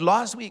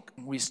Last week,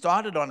 we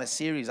started on a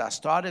series. I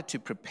started to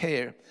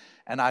prepare,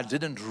 and I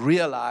didn't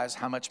realize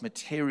how much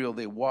material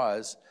there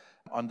was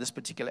on this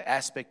particular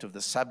aspect of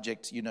the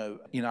subject,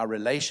 in our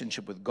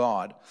relationship with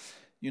God.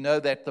 You know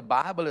that the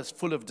Bible is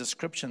full of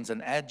descriptions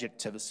and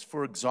adjectives.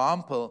 For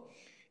example,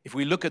 if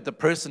we look at the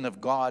person of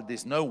God,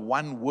 there's no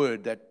one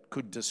word that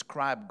could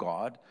describe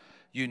God.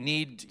 You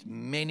need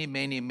many,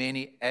 many,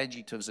 many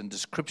adjectives and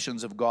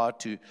descriptions of God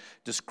to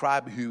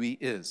describe who He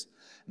is.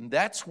 And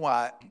that's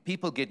why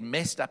people get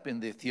messed up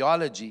in their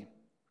theology,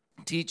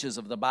 teachers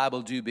of the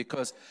Bible do,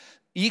 because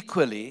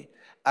equally,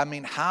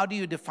 how do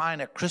you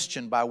define a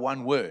Christian by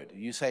one word?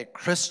 You say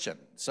Christian.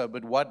 So,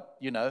 but what,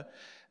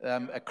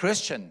 a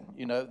Christian,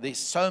 there's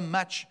so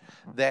much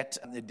that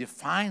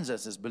defines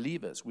us as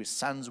believers. We're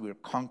sons, we're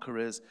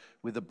conquerors,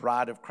 we're the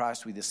bride of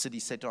Christ, we're the city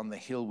set on the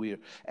hill.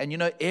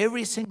 And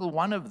every single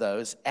one of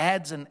those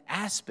adds an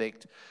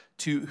aspect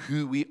to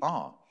who we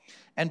are.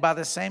 And by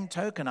the same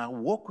token, our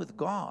walk with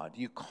God,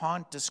 you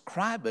can't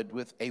describe it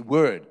with a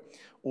word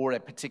or a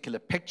particular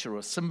picture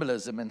or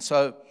symbolism. And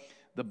so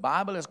the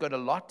Bible has got a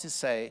lot to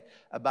say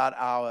about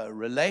our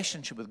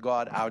relationship with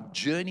God, our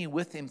journey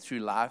with Him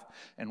through life.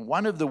 And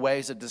one of the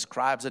ways it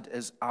describes it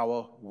is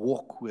our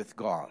walk with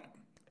God.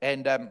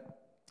 And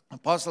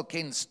Apostle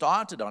Ken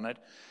started on it,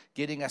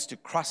 getting us to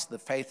cross the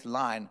faith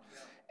line.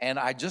 And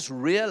I just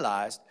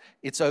realized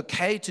it's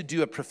okay to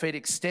do a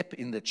prophetic step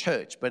in the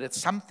church, but it's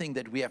something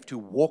that we have to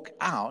walk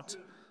out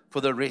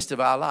for the rest of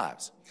our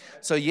lives.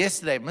 So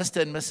yesterday,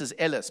 Mr. and Mrs.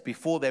 Ellis,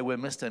 before they were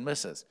Mr. and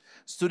Mrs.,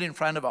 stood in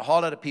front of a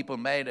whole lot of people,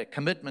 made a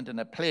commitment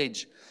and a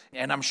pledge,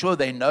 and I'm sure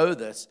they know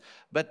this,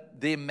 but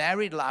their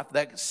married life,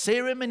 that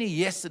ceremony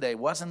yesterday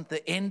wasn't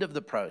the end of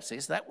the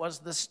process, that was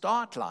the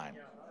start line.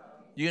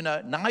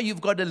 Now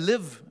you've got to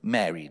live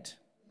married.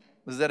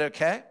 Is that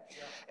okay?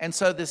 And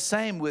so the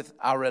same with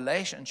our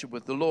relationship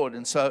with the Lord.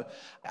 And so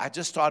I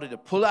just started to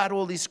pull out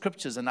all these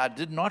scriptures, and I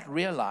did not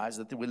realize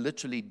that there were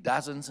literally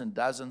dozens and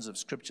dozens of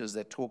scriptures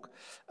that talk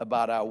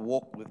about our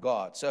walk with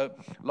God. So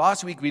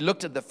last week we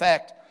looked at the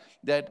fact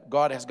that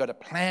God has got a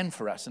plan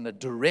for us and a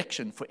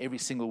direction for every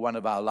single one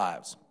of our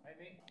lives,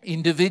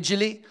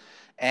 individually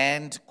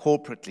and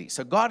corporately.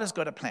 So God has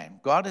got a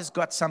plan. God has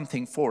got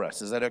something for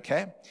us. Is that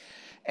okay?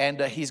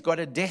 And He's got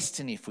a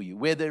destiny for you,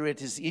 whether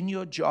it is in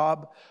your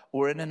job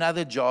or in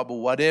another job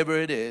or whatever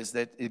it is,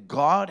 that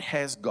God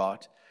has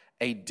got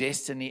a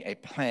destiny, a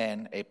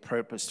plan, a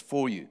purpose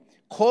for you.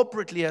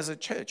 Corporately as a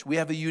church, we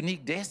have a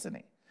unique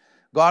destiny.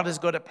 God has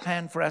got a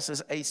plan for us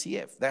as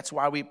ACF. That's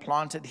why we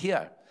planted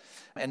here.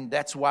 And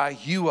that's why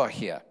you are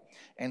here.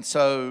 And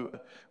so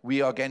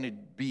we are going to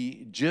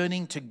be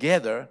journeying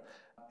together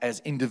as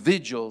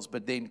individuals,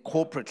 but then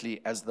corporately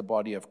as the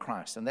body of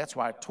Christ. And that's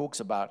why it talks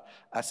about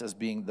us as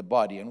being the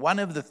body. And one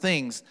of the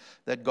things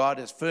that God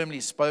has firmly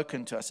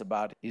spoken to us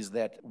about is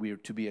that we're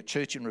to be a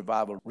church in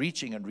revival,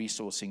 reaching and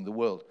resourcing the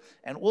world.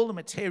 And all the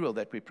material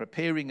that we're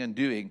preparing and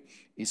doing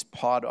is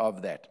part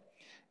of that.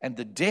 And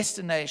the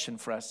destination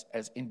for us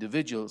as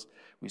individuals,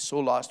 we saw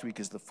last week,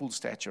 is the full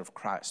stature of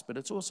Christ. But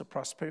it's also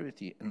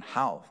prosperity and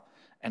health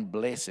and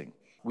blessing.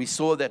 We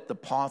saw that the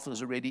path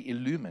was already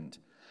illumined,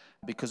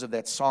 because of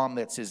that psalm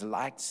that says,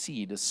 like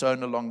seed is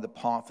sown along the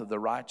path of the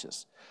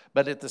righteous.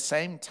 But at the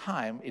same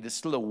time, it is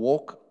still a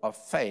walk of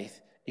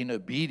faith in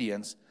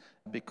obedience,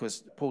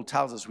 because Paul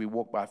tells us we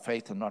walk by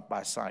faith and not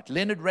by sight.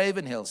 Leonard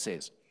Ravenhill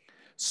says,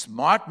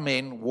 smart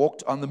men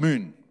walked on the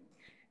moon.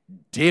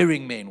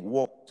 Daring men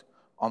walked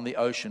on the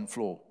ocean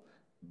floor.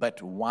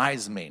 But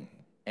wise men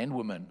and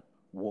women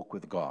walk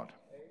with God.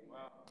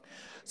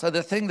 So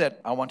the thing that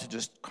I want to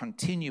just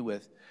continue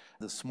with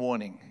this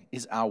morning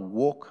is our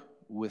walk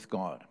with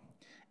God.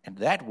 And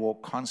that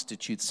walk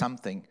constitutes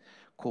something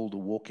called a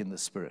walk in the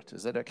Spirit.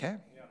 Is that okay?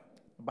 Yeah.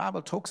 The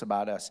Bible talks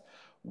about us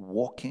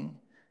walking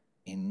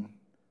in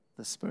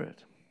the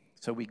Spirit.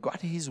 So we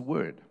got His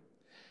Word.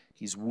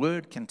 His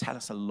Word can tell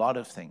us a lot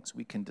of things.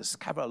 We can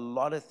discover a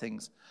lot of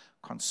things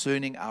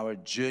concerning our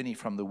journey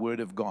from the Word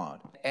of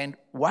God. And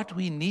what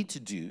we need to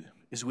do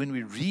is, when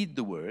we read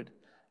the Word,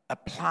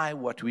 apply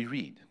what we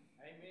read.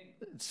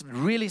 Amen. It's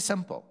really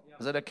simple.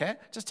 Is that okay?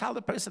 Just tell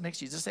the person next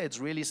to you. Just say it's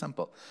really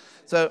simple.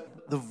 So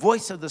the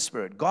voice of the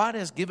Spirit. God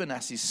has given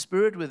us His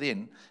Spirit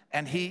within,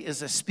 and He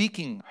is a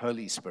speaking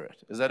Holy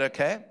Spirit. Is that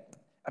okay?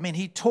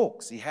 He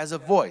talks. He has a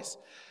voice.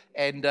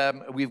 And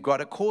we've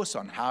got a course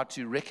on how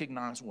to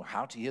recognize or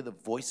how to hear the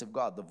voice of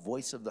God, the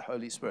voice of the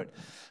Holy Spirit.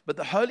 But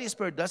the Holy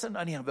Spirit doesn't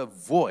only have a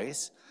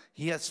voice,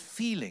 He has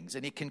feelings,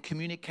 and He can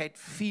communicate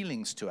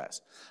feelings to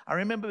us. I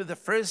remember the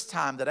first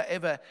time that I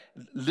ever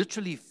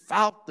literally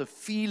felt the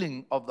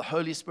feeling of the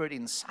Holy Spirit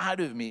inside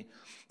of me.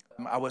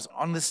 I was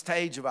on the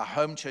stage of our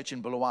home church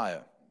in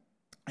Bulawayo.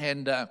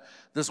 And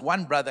this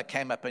one brother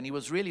came up, and he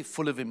was really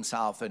full of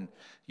himself and,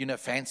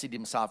 fancied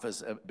himself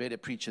as a better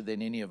preacher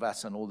than any of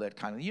us and all that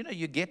kind of,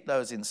 you get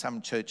those in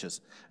some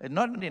churches,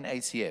 not in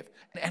ACF.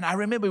 And I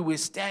remember we were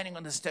standing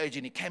on the stage,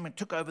 and he came and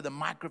took over the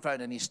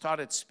microphone, and he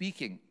started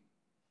speaking.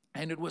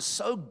 And it was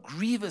so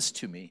grievous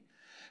to me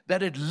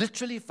that it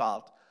literally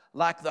felt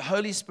like the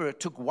Holy Spirit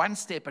took one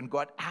step and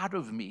got out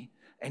of me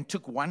and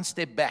took one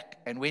step back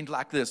and went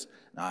like this.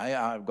 No,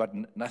 I've got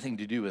nothing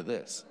to do with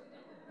this.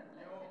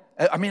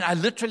 I mean, I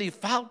literally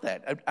felt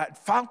that. I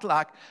felt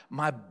like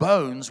my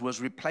bones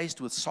was replaced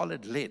with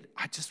solid lead.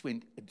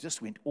 It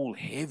just went all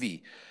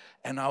heavy.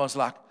 And I was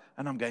like,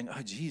 and I'm going,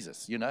 oh,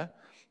 Jesus, you know.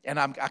 And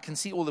I can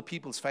see all the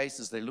people's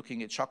faces. They're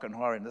looking at shock and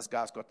horror, and this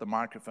guy's got the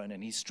microphone,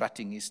 and he's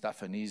strutting his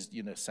stuff, and he's,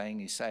 you know, saying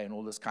his say and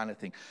all this kind of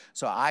thing.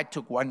 So I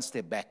took one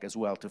step back as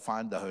well to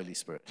find the Holy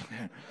Spirit.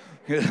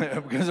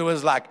 Because it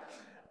was like,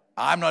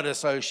 I'm not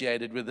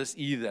associated with this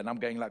either. And I'm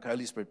going like,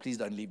 Holy Spirit, please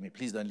don't leave me.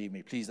 Please don't leave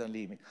me. Please don't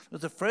leave me. It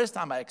was the first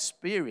time I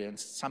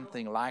experienced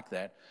something like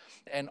that.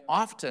 And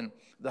often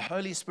the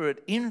Holy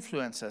Spirit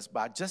influences us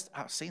by just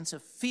our sense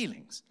of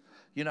feelings.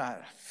 You know, I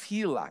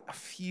feel like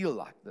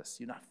this.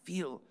 You know, I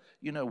feel,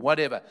 you know,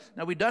 whatever.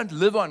 Now, we don't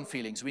live on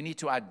feelings. We need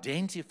to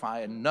identify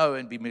and know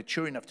and be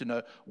mature enough to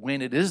know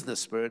when it is the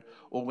Spirit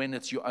or when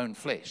it's your own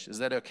flesh. Is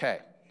that okay?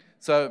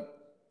 So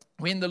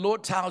when the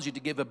Lord tells you to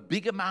give a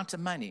big amount of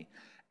money,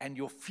 and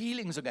your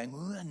feelings are going,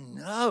 oh,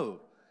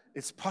 no,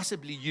 it's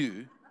possibly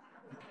you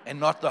and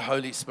not the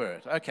Holy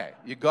Spirit. Okay,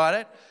 you got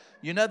it?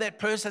 You know that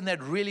person that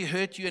really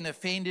hurt you and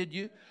offended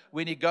you?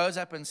 When he goes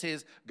up and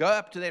says, go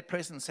up to that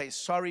person and say,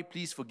 sorry,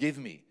 please forgive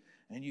me.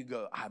 And you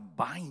go, I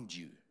bind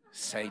you,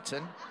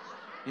 Satan.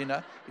 You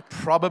know,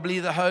 probably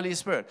the Holy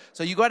Spirit.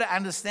 So you got to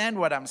understand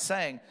what I'm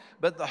saying.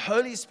 But the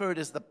Holy Spirit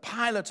is the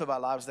pilot of our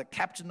lives, the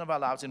captain of our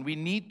lives. And we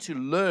need to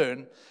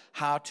learn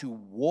how to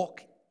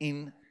walk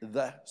in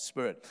the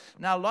Spirit.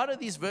 Now, a lot of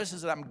these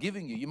verses that I'm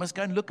giving you, you must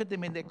go and look at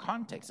them in their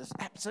context. It's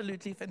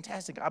absolutely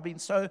fantastic. I've been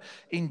so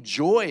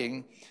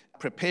enjoying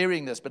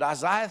preparing this. But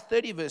Isaiah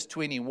 30 verse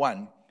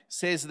 21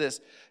 says this,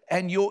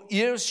 and your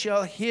ears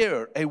shall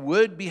hear a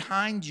word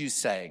behind you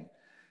saying,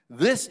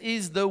 this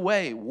is the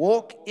way,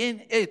 walk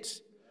in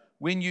it.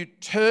 When you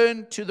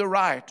turn to the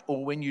right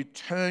or when you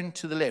turn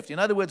to the left. In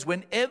other words,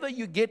 whenever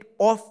you get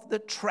off the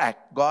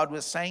track, God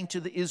was saying to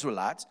the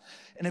Israelites,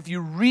 and if you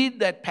read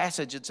that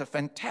passage, it's a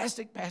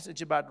fantastic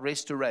passage about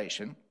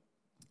restoration.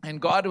 And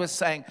God was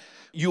saying,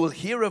 you will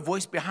hear a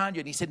voice behind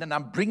you. And he said, and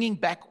I'm bringing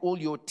back all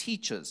your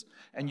teachers,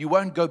 and you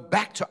won't go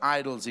back to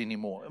idols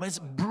anymore. It's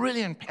a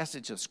brilliant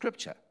passage of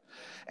Scripture.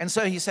 And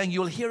so he's saying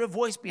you'll hear a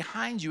voice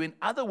behind you. In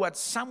other words,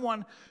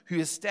 someone who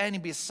is standing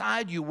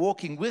beside you,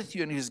 walking with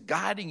you, and who's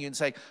guiding you and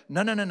saying,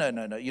 no,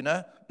 you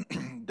know,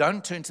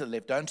 don't turn to the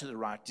left, don't to the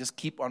right. Just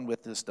keep on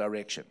with this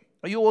direction.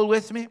 Are you all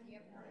with me?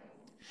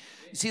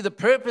 You see, the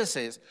purpose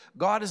is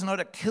God is not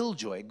a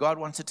killjoy. God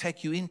wants to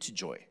take you into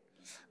joy.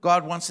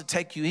 God wants to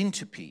take you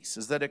into peace.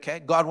 Is that okay?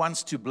 God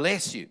wants to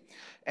bless you.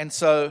 And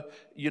so,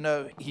 you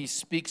know, he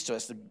speaks to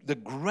us. The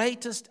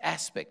greatest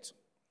aspect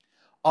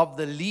of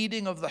the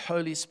leading of the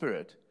Holy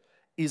Spirit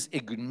is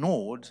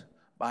ignored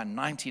by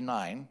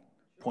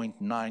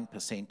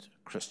 99.9%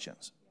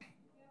 Christians.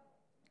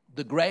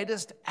 The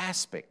greatest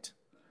aspect,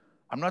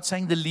 I'm not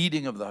saying the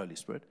leading of the Holy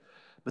Spirit,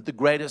 but the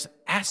greatest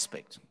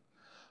aspect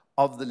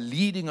of the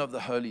leading of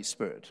the Holy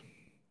Spirit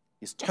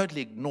is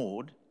totally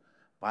ignored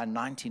by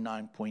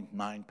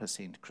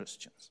 99.9%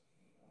 Christians.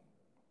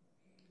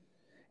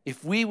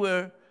 If we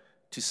were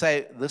to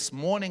say this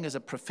morning is a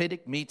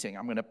prophetic meeting,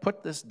 I'm going to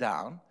put this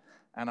down,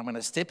 and I'm going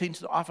to step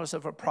into the office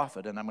of a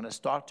prophet, and I'm going to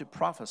start to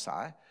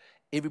prophesy,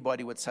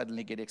 everybody would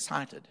suddenly get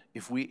excited.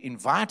 If we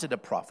invited a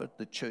prophet,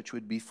 the church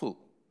would be full.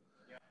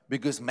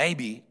 Because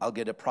maybe I'll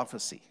get a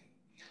prophecy.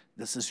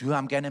 This is who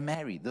I'm going to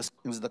marry. This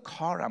is the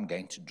car I'm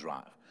going to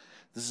drive.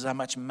 This is how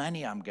much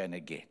money I'm going to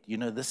get. You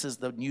know, this is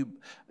the new,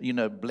 you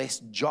know,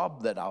 blessed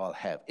job that I'll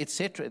have,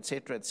 etc.,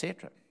 etc.,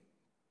 etc.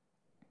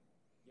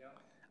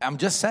 I'm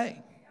just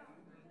saying.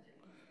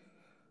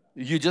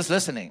 You're just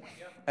listening.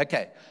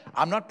 Okay,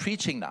 I'm not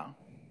preaching now.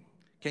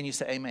 Can you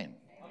say amen?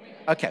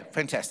 Okay,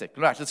 fantastic.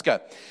 Right, let's go.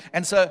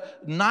 And so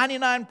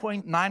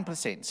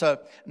 99.9%. So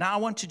now I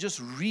want to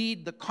just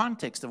read the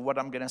context of what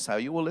I'm going to say. Are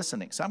you all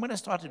listening? So I'm going to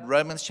start at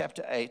Romans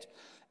chapter 8,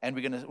 and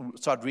we're going to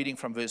start reading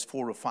from verse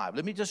 4 or 5.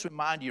 Let me just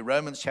remind you,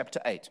 Romans chapter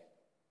 8.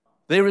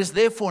 There is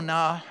therefore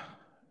now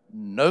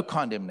no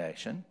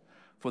condemnation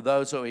for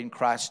those who are in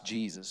Christ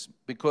Jesus,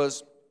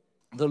 because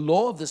the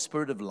law of the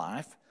Spirit of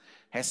life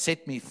has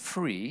set me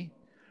free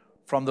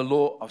from the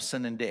law of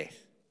sin and death.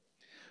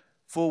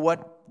 For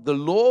what the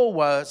law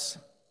was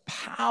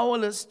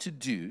powerless to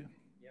do,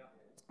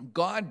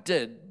 God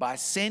did by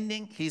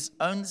sending his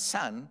own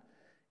Son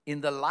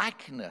in the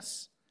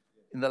likeness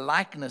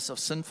of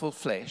sinful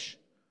flesh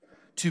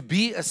to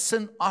be a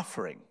sin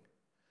offering,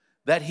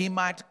 that he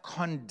might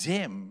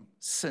condemn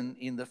sin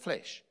in the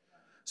flesh.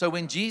 So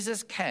when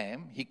Jesus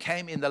came, he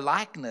came in the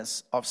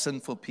likeness of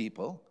sinful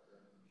people.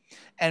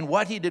 And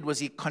what he did was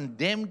he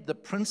condemned the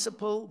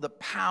principle, the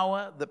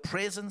power, the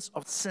presence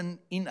of sin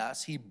in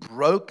us. He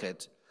broke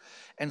it.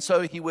 And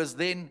so he was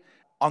then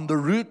on the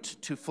route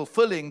to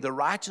fulfilling the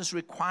righteous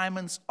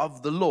requirements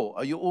of the law.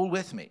 Are you all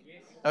with me?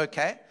 Yes.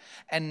 Okay.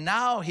 And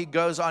now he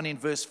goes on in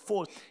verse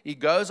 4. He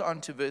goes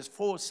on to verse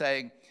 4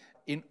 saying,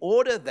 in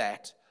order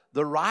that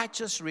the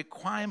righteous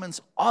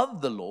requirements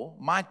of the law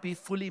might be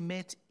fully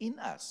met in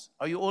us.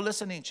 Are you all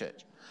listening,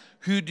 church?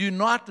 Who do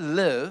not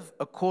live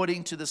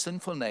according to the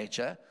sinful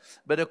nature,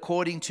 but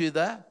according to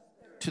the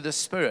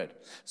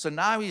Spirit. So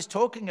now he's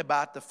talking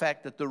about the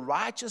fact that the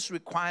righteous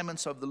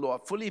requirements of the law are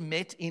fully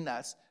met in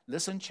us.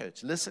 Listen,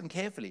 church, listen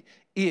carefully.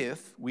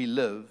 If we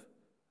live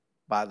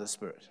by the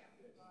Spirit.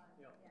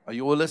 Are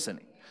you all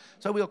listening?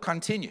 So we'll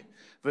continue.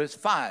 Verse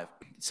 5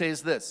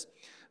 says this.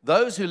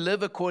 Those who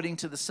live according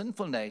to the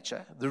sinful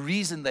nature, the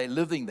reason they're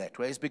living that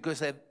way is because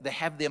they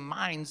have their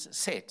minds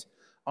set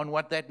on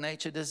what that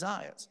nature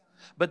desires.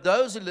 But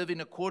those who live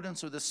in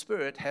accordance with the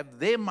Spirit have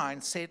their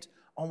mind set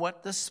on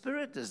what the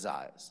Spirit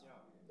desires.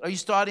 Are you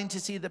starting to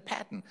see the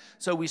pattern?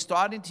 So we're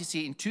starting to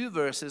see in 2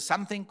 verses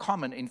something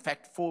common. In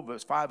fact,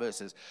 5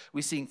 verses.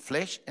 We're seeing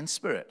flesh and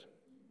spirit.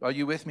 Are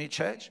you with me,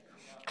 church?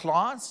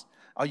 Class,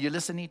 are you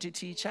listening to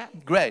teacher?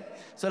 Great.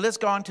 So let's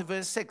go on to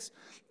verse 6.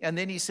 And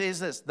then he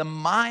says this. The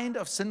mind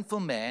of sinful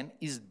man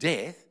is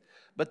death,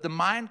 but the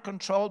mind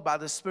controlled by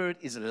the Spirit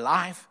is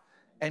life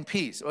and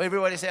peace. Or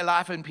everybody say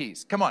life and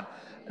peace. Come on.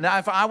 Now,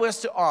 if I was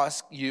to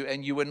ask you,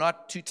 and you were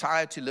not too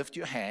tired to lift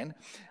your hand,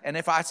 and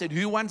if I said,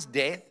 who wants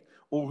death?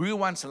 Or who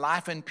wants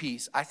life and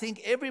peace? I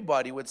think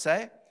everybody would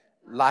say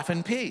life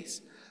and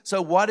peace.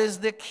 So what is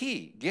the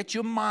key? Get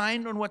your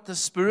mind on what the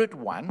Spirit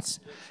wants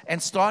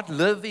and start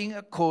living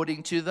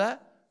according to the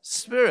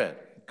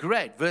Spirit.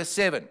 Great. Verse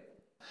 7.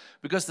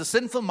 Because the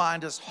sinful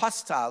mind is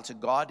hostile to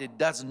God. It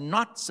does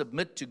not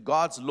submit to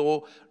God's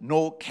law,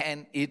 nor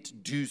can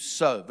it do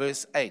so.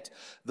 Verse 8.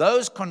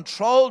 Those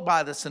controlled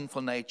by the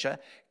sinful nature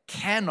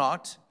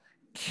cannot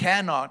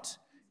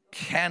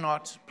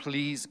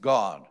please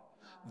God.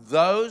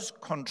 Those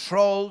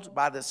controlled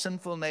by the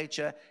sinful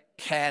nature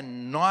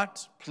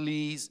cannot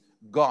please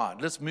God.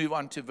 Let's move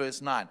on to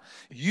verse 9.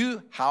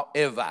 You,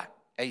 however,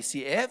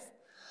 ACF,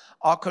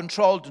 are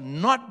controlled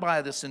not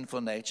by the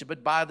sinful nature,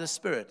 but by the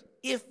Spirit.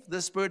 If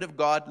the Spirit of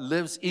God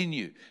lives in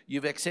you,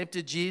 you've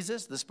accepted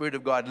Jesus, the Spirit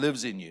of God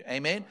lives in you.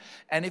 Amen?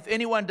 And if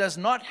anyone does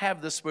not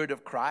have the Spirit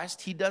of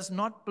Christ, he does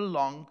not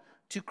belong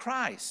to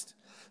Christ.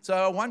 So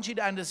I want you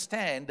to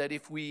understand that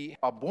if we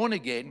are born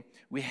again,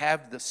 we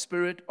have the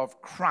Spirit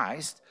of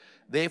Christ.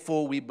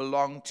 Therefore, we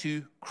belong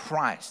to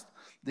Christ.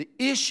 The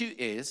issue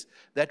is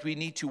that we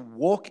need to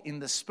walk in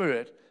the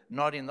Spirit,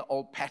 not in the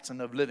old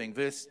pattern of living.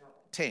 Verse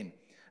 10.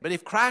 But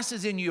if Christ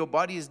is in you, your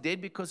body is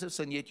dead because of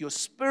sin, yet your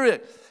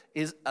spirit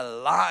is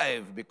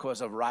alive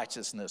because of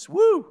righteousness.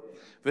 Woo!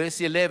 Verse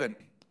 11.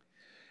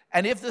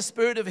 And if the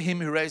Spirit of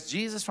him who raised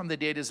Jesus from the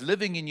dead is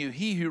living in you,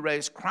 he who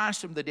raised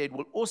Christ from the dead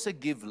will also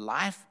give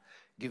life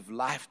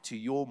to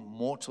your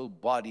mortal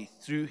body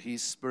through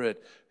his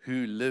Spirit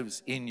who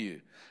lives in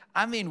you.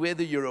 I mean,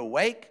 whether you're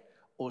awake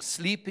or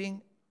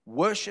sleeping,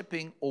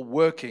 worshiping or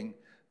working,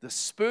 the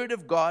Spirit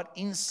of God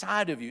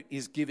inside of you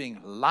is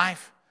giving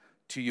life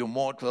to your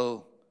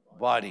mortal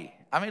body.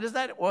 I mean, is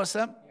that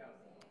awesome?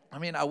 I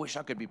mean, I wish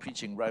I could be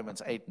preaching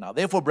Romans 8 now.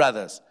 Therefore,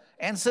 brothers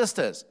and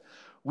sisters,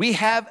 we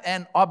have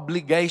an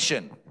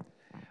obligation,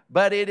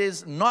 but it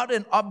is not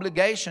an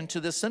obligation to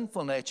the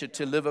sinful nature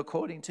to live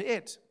according to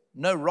it.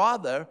 No,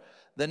 rather,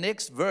 the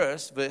next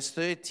verse, verse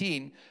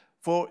 13,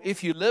 for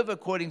if you live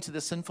according to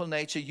the sinful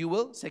nature, you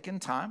will,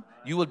 second time,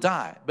 you will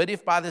die. But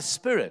if by the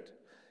Spirit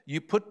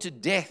you put to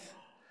death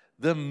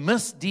the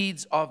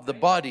misdeeds of the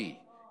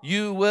body,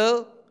 you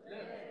will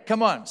live.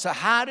 Come on. So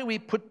how do we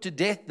put to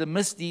death the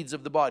misdeeds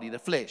of the body, the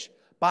flesh?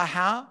 By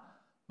how?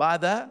 By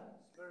the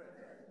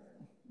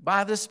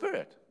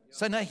Spirit.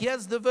 So now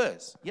here's the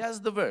verse.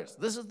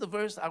 This is the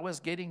verse I was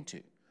getting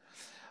to.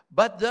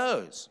 But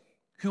those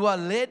who are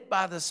led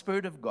by the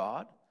Spirit of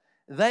God,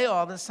 they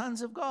are the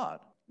sons of God.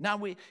 Now,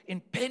 we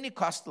in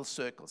Pentecostal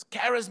circles,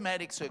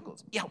 charismatic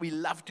circles, we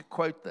love to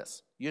quote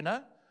this, you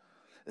know.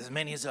 As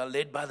many as are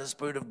led by the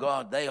Spirit of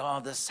God, they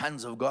are the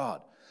sons of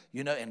God.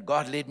 You know, and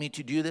God led me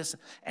to do this,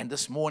 and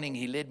this morning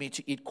he led me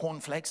to eat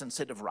cornflakes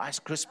instead of Rice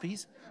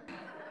Krispies.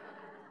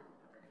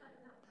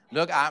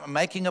 Look, I'm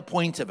making a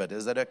point of it.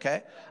 Is that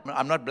okay?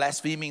 I'm not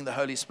blaspheming the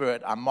Holy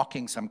Spirit. I'm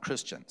mocking some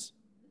Christians.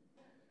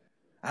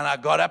 And I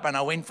got up and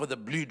I went for the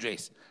blue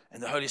dress.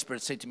 And the Holy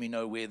Spirit said to me,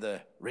 no, wear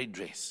the red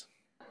dress.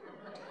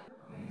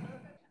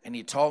 And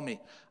he told me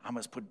I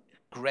must put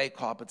gray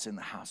carpets in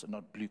the house and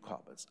not blue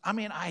carpets. I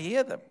mean, I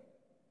hear them.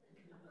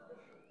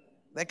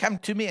 They come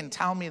to me and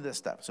tell me this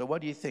stuff. So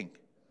what do you think?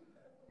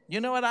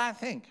 You know what I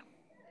think?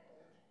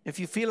 If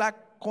you feel like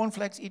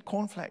cornflakes, eat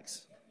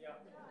cornflakes.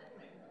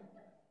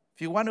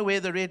 If you want to wear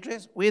the red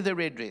dress, wear the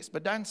red dress.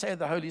 But don't say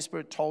the Holy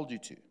Spirit told you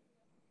to.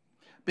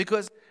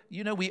 Because,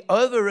 you know, we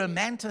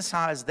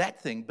over-romanticize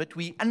that thing, but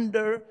we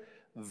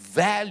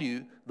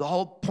undervalue the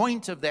whole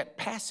point of that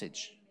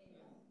passage.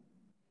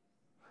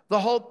 The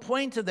whole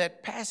point of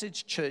that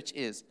passage, church,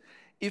 is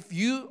if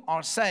you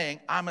are saying,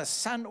 I'm a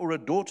son or a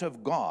daughter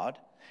of God,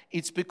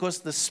 it's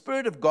because the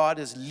Spirit of God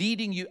is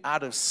leading you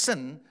out of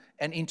sin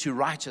and into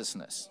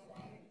righteousness.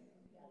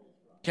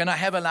 Can I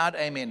have a loud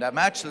amen? A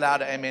much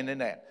louder amen than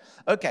that.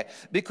 Okay,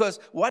 because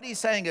what he's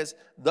saying is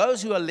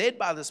those who are led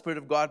by the Spirit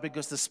of God,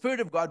 because the Spirit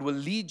of God will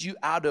lead you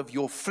out of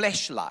your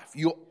flesh life,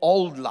 your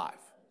old life.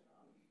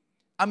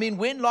 I mean,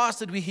 when last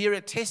did we hear a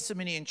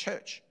testimony in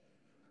church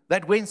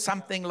that went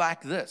something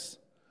like this?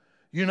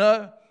 You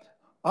know,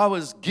 I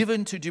was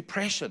given to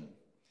depression.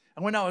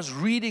 And when I was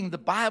reading the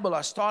Bible,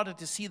 I started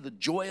to see the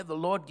joy of the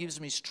Lord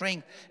gives me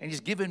strength, and He's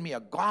given me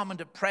a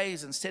garment of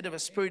praise instead of a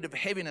spirit of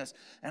heaviness.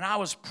 And I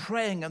was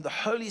praying, and the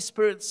Holy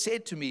Spirit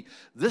said to me,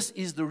 this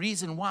is the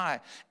reason why.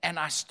 And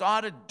I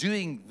started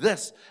doing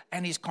this,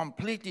 and He's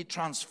completely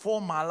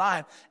transformed my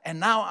life.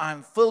 And now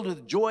I'm filled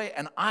with joy,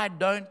 and I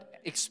don't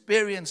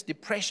experience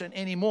depression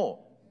anymore.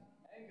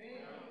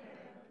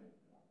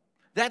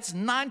 That's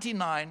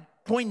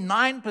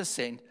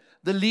 99.9%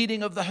 the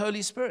leading of the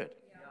Holy Spirit.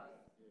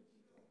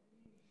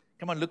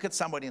 Come on, look at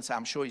somebody and say,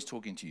 I'm sure he's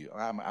talking to you.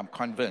 I'm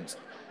convinced.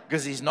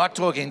 Because he's not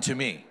talking to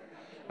me.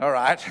 All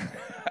right?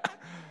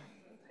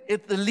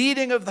 It's the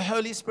leading of the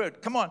Holy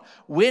Spirit. Come on.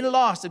 When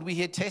last did we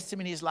hear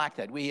testimonies like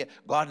that? We hear,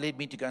 God led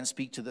me to go and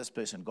speak to this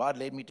person. God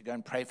led me to go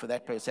and pray for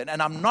that person.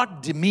 And I'm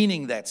not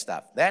demeaning that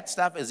stuff. That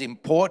stuff is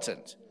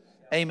important.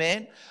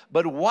 Amen.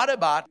 But what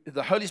about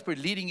the Holy Spirit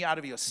leading you out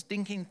of your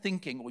stinking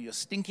thinking or your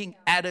stinking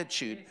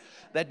attitude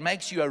that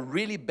makes you a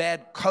really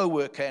bad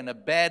coworker and a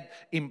bad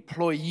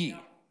employee?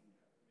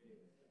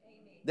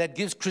 That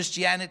gives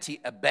Christianity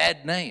a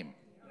bad name.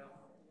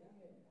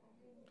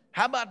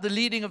 How about the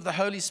leading of the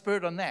Holy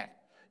Spirit on that?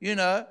 You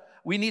know,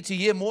 we need to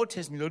hear more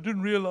testimony. I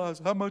didn't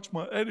realize how much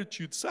my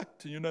attitude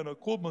sucked, and I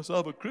called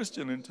myself a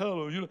Christian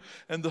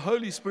and the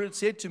Holy Spirit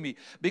said to me,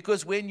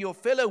 because when your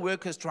fellow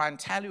workers try and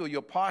tell you, or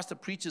your pastor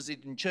preaches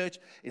it in church,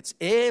 it's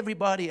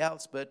everybody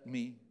else but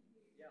me.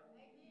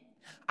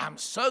 I'm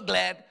so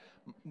glad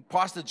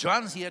Pastor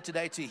John's here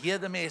today to hear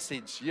the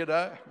message,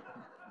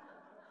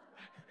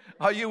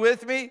 Are you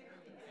with me?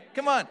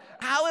 Come on.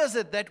 How is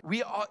it that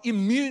we are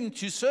immune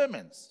to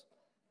sermons?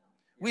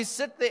 We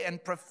sit there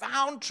and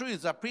profound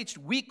truths are preached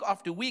week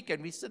after week,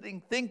 and we're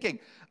sitting thinking,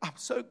 I'm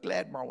so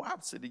glad my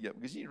wife's sitting here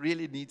because she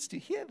really needs to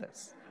hear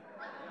this.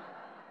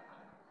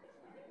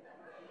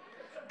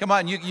 Come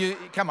on, you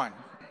come on.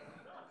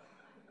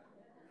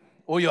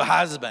 Or your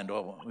husband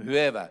or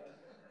whoever.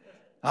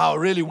 I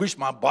really wish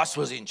my boss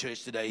was in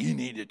church today. He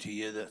needed to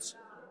hear this.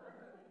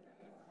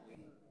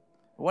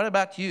 What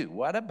about you?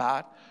 What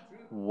about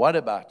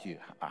you?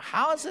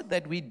 How is it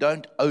that we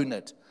don't own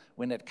it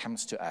when it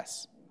comes to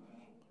us?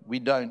 We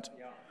don't.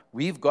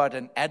 We've got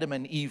an Adam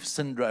and Eve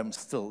syndrome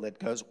still that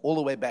goes all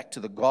the way back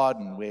to the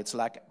garden where it's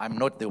like, I'm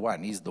not the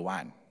one, he's the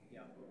one.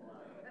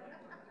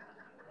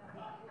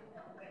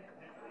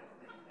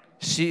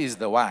 She is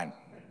the one.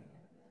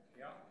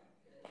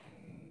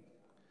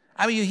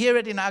 I mean, you hear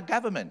it in our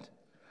government.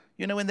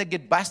 When they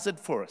get busted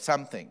for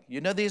something,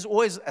 there's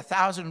always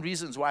 1,000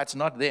 reasons why it's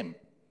not them.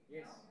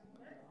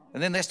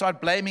 And then they start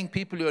blaming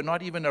people who are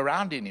not even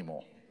around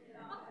anymore.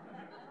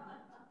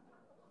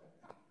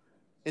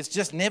 It's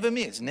just never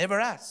me. It's never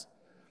us.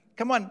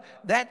 Come on,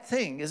 that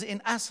thing is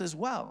in us as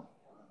well.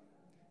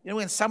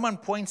 When someone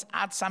points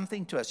out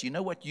something to us,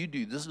 what you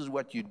do. This is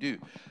what you do.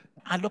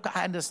 I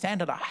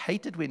understand it. I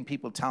hate it when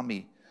people tell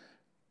me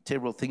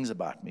terrible things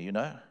about me,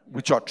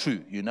 which are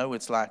true.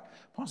 It's like,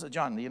 Pastor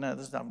John,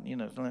 this stuff,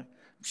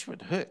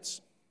 it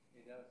hurts.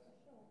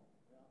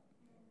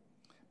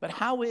 But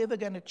how are we ever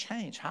going to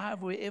change? How are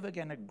we ever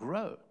going to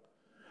grow?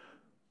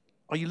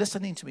 Are you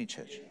listening to me,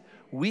 church?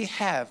 We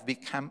have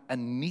become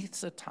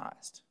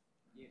anesthetized.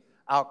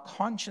 Our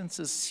conscience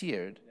is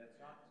seared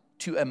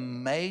to a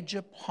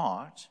major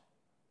part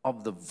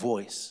of the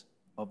voice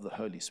of the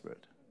Holy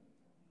Spirit.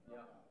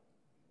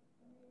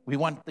 We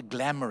want the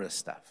glamorous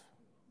stuff.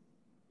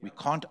 We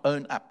can't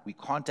own up. We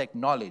can't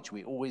acknowledge.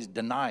 We're always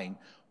denying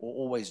or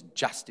always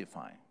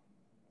justifying.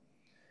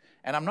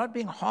 And I'm not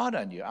being hard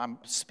on you. I'm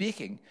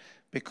speaking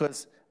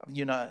because,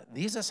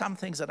 these are some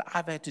things that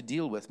I've had to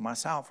deal with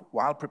myself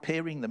while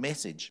preparing the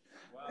message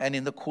and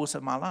in the course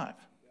of my life.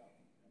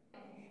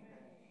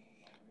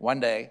 One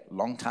day,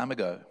 long time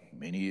ago,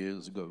 many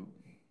years ago,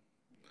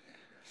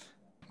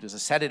 it was a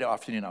Saturday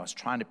afternoon. I was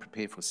trying to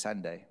prepare for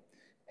Sunday,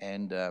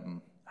 and I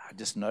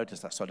just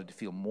noticed I started to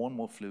feel more and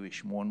more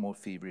fluish, more and more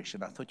feverish.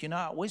 And I thought,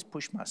 I always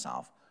push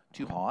myself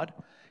too hard,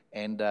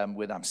 and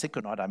whether I'm sick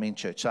or not, I'm in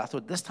church. So I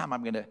thought this time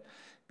I'm going to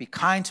be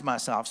kind to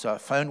myself. So I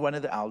phoned one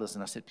of the elders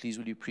and I said, please,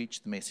 will you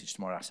preach the message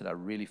tomorrow? I said, I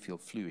really feel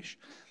fluish.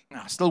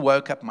 I still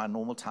woke up my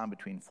normal time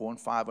between 4 and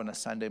 5 on a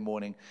Sunday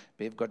morning.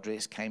 Bev got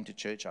dressed, came to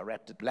church. I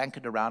wrapped a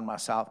blanket around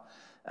myself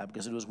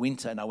because it was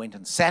winter, and I went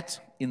and sat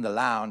in the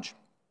lounge.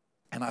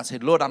 And I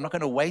said, Lord, I'm not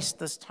going to waste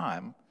this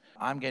time.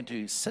 I'm going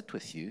to sit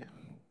with you.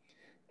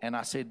 And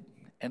I said,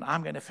 and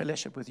I'm going to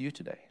fellowship with you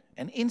today.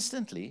 And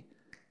instantly,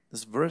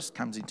 this verse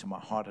comes into my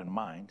heart and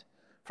mind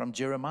from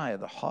Jeremiah.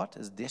 The heart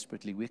is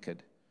desperately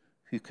wicked.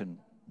 Who can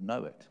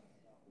know it?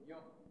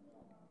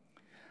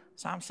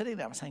 So I'm sitting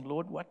there. I'm saying,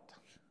 Lord, what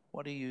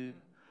are you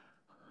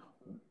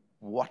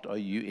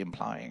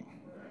implying?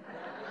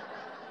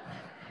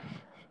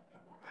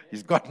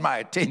 He's got my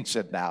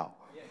attention now.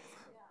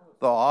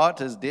 the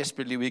heart is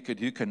desperately wicked.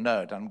 Who can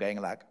know it? I'm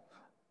going like,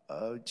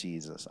 oh,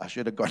 Jesus, I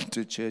should have gone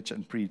to church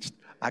and preached.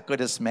 I could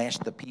have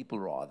smashed the people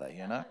rather,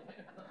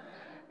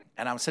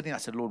 And I'm sitting, I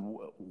said, Lord,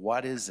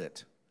 what is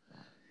it?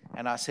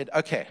 And I said,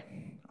 okay.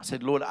 I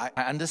said, Lord, I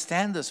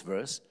understand this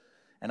verse,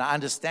 and I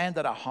understand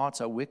that our hearts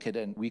are wicked,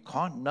 and we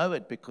can't know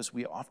it because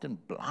we're often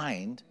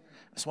blind.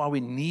 That's why we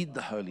need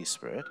the Holy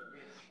Spirit.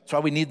 That's why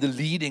we need the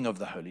leading of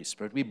the Holy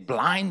Spirit. We're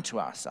blind to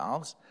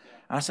ourselves.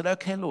 And I said,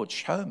 okay, Lord,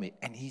 show me.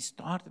 And he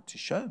started to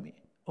show me.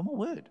 Oh, my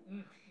word.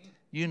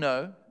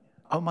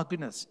 Oh, my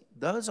goodness.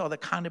 Those are the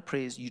kind of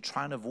prayers you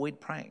try and avoid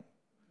praying.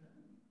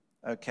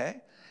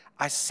 Okay?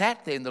 I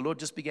sat there, and the Lord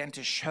just began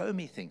to show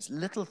me things,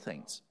 little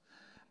things.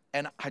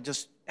 And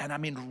I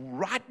mean,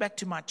 right back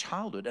to my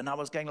childhood. And I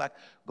was going like,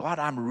 God,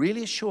 I'm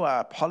really sure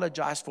I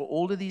apologize for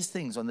all of these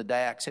things on the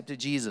day I accepted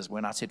Jesus,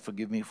 when I said,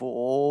 forgive me for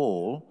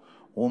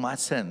all my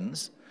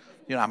sins.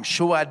 I'm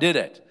sure I did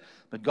it.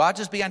 But God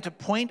just began to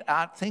point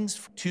out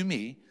things to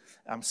me.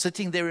 I'm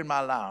sitting there in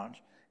my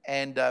lounge.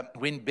 And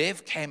when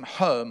Bev came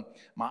home,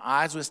 my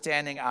eyes were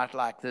standing out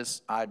like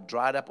this. I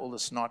dried up all the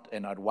snot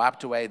and I'd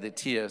wiped away the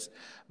tears.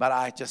 But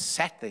I just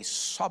sat there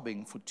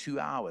sobbing for 2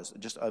 hours,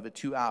 just over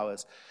 2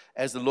 hours,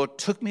 as the Lord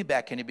took me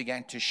back and he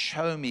began to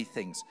show me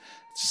things.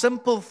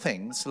 Simple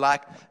things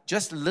like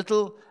just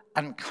little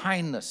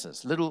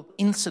unkindnesses, little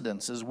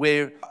incidences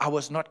where I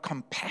was not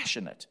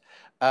compassionate.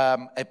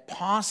 A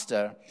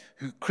pastor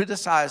who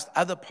criticized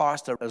other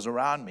pastors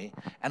around me,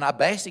 and I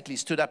basically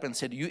stood up and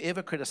said, you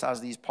ever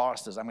criticize these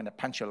pastors, I'm going to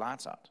punch your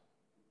lights out.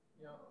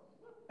 Yeah.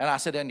 And I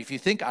said, and if you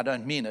think I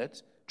don't mean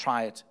it,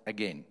 try it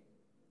again.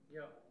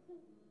 Yeah.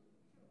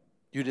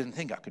 You didn't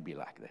think I could be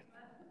like that.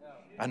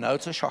 I know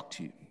it's a shock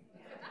to you.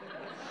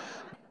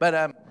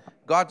 But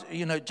God,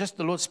 just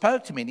the Lord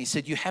spoke to me, and he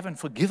said, you haven't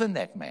forgiven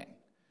that man.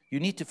 You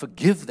need to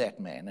forgive that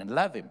man and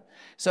love him.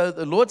 So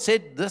the Lord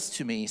said this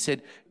to me. He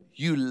said,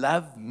 you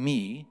love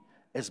me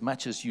as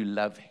much as you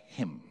love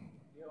him.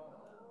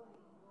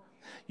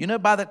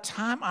 By the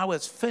time I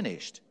was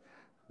finished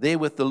there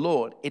with the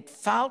Lord, it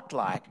felt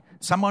like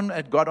someone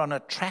had got on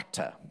a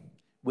tractor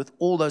with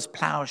all those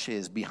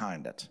plowshares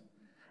behind it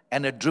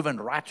and had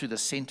driven right through the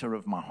center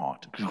of my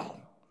heart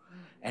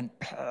and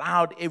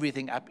plowed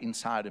everything up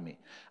inside of me.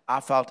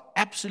 I felt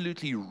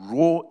absolutely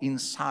raw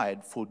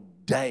inside for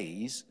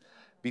days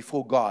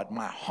before God.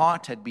 My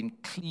heart had been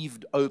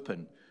cleaved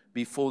open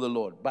before the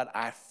Lord. But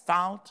I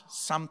felt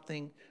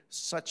something,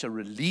 such a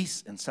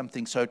release and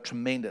something so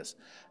tremendous.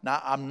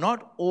 Now, I'm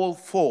not all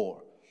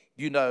for,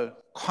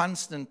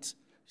 constant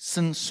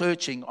sin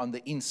searching on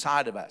the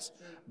inside of us.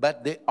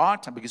 But there are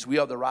times, because we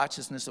are the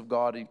righteousness of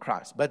God in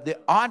Christ. But there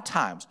are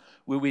times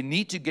where we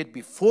need to get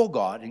before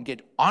God and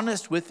get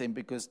honest with him,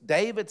 because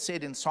David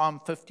said in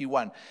Psalm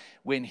 51,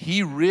 when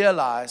he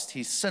realized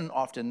his sin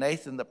after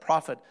Nathan the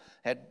prophet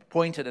had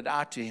pointed it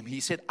out to him,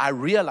 he said, I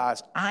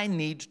realized I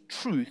need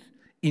truth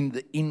in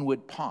the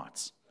inward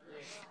parts.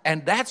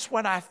 And that's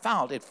what I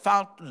felt. It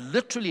felt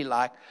literally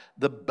like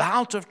the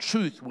belt of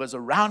truth was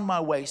around my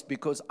waist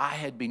because I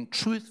had been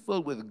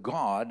truthful with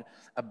God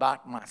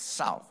about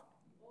myself.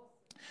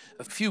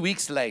 A few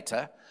weeks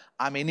later,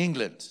 I'm in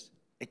England,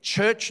 a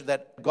church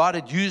that God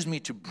had used me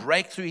to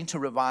break through into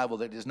revival,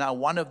 that is now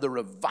one of the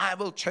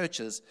revival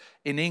churches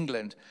in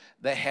England.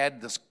 They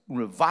had this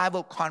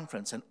revival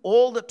conference, and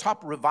all the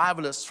top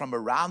revivalists from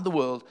around the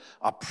world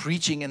are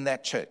preaching in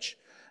that church.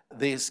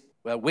 There's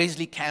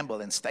Wesley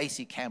Campbell and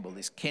Stacy Campbell.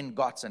 There's Ken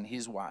Gotts and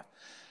his wife.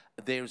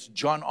 There's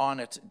John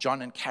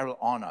and Carol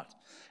Arnott.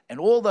 And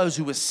all those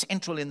who were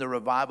central in the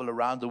revival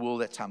around the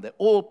world at that time. They're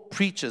all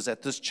preachers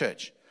at this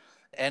church.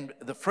 And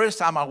the first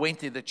time I went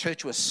there, the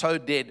church was so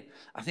dead.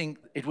 I think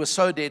it was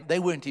so dead, they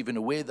weren't even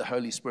aware the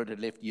Holy Spirit had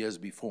left years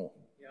before.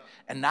 Yeah.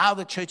 And now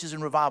the church is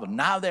in revival.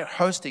 Now they're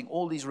hosting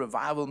all these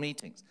revival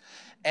meetings.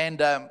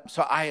 And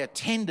so I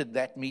attended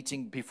that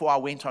meeting before I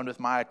went on with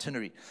my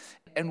itinerary.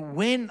 And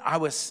when I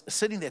was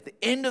sitting there at the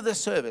end of the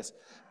service,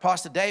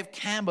 Pastor Dave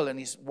Campbell and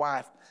his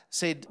wife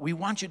said, we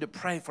want you to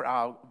pray for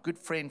our good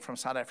friend from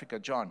South Africa,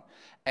 John.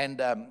 And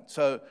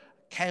so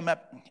came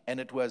up, and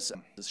it was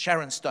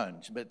Sharon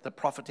Stone, but the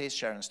prophetess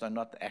Sharon Stone,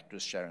 not the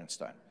actress Sharon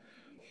Stone.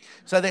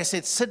 So they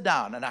said, sit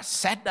down. And I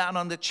sat down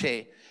on the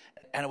chair,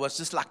 and it was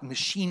just like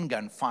machine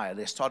gun fire.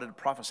 They started to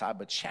prophesy,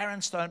 but Sharon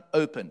Stone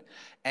opened,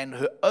 and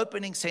her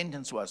opening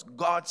sentence was,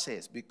 God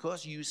says,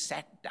 because you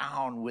sat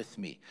down with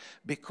me,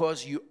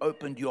 because you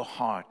opened your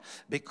heart,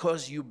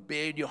 because you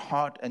bared your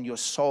heart and your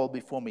soul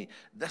before me,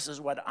 this is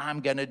what I'm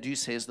going to do,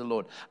 says the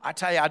Lord. I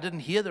tell you, I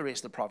didn't hear the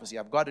rest of the prophecy.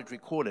 I've got it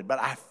recorded, but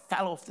I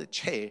fell off the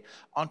chair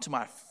onto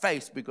my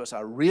face because I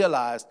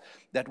realized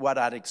that what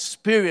I'd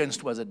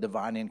experienced was a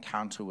divine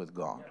encounter with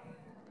God.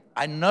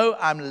 I know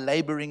I'm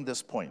laboring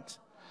this point,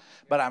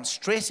 but I'm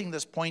stressing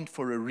this point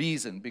for a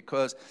reason,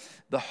 because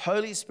the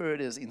Holy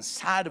Spirit is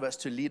inside of us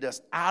to lead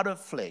us out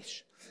of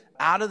flesh,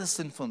 out of the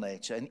sinful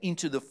nature, and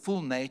into the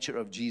full nature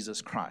of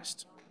Jesus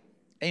Christ.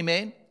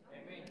 Amen?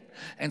 Amen.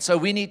 And so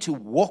we need to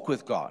walk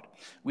with God.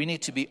 We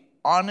need to be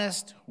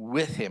honest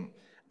with Him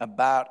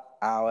about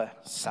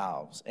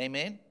ourselves.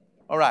 Amen?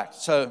 All right,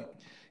 so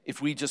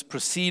if we just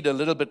proceed a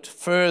little bit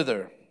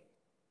further,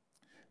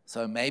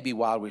 so maybe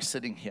while we're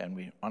sitting here and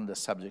we're on the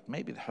subject,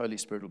 maybe the Holy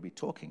Spirit will be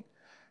talking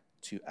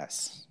to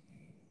us.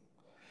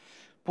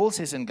 Paul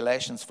says in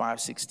Galatians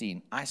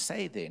 5:16, I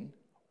say then,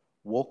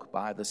 walk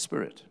by the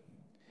Spirit,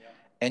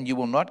 and you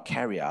will not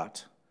carry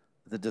out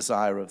the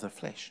desire of the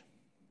flesh.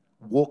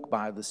 Walk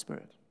by the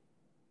Spirit.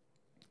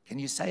 Can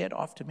you say it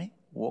after me?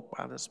 Walk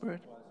by the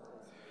Spirit.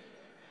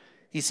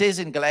 He says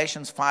in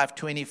Galatians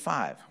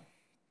 5:25,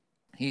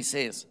 he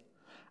says,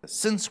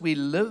 since we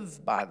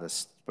live by the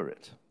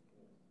Spirit,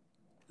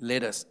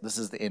 let us, this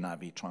is the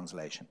NIV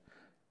translation,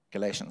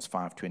 Galatians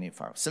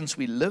 5:25, since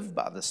we live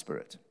by the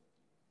Spirit,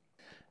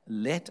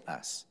 let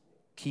us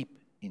keep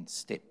in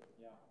step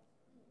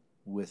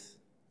with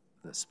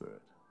the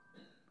Spirit.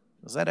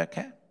 Is that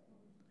okay?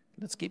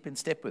 Let's keep in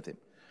step with Him.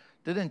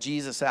 Didn't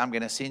Jesus say, I'm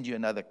going to send you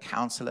another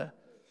counselor,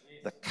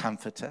 the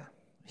Comforter?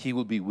 He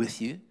will be with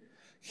you.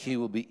 He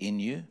will be in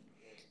you.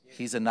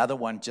 He's another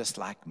one just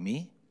like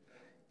me.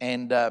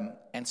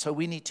 And so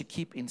we need to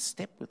keep in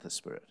step with the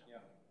Spirit.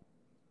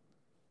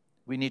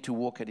 We need to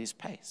walk at His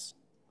pace.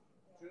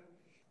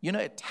 You know,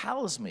 it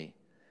tells me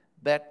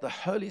that the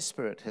Holy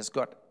Spirit has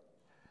got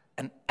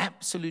an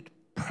absolute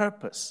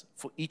purpose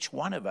for each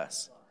one of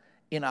us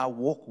in our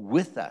walk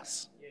with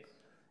us.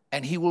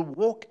 And He will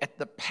walk at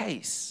the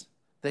pace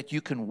that you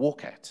can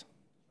walk at.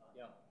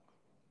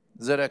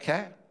 Is that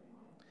okay?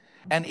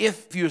 And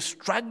if you're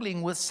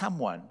struggling with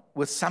someone,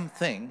 with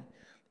something,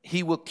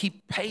 He will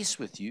keep pace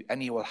with you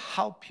and He will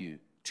help you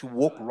to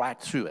walk right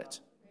through it.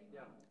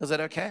 Is that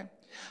okay?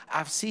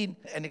 I've seen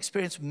and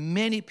experienced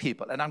many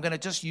people, and I'm going to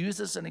just use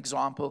this as an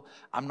example.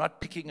 I'm not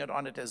picking it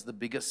on it as the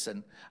biggest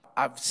sin.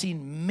 I've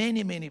seen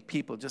many, many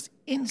people just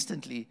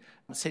instantly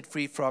set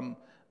free from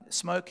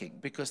smoking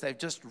because they've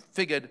just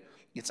figured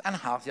it's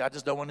unhealthy. I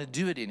just don't want to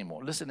do it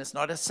anymore. Listen, it's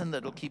not a sin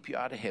that will keep you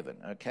out of heaven,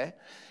 okay?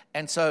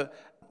 And so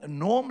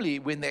normally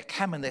when they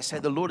come and they say,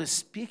 the Lord is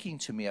speaking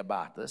to me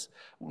about this,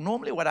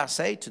 normally what I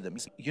say to them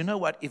is, you know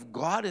what, if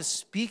God is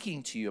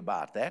speaking to you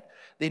about that,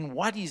 then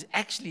what He's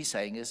actually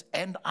saying is,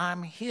 and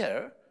I'm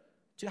here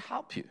to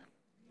help you.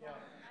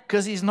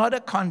 Because He's not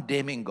a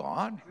condemning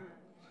God.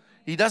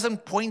 He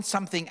doesn't point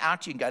something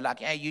out to you and go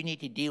like, hey, you need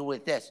to deal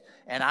with this,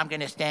 and I'm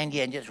going to stand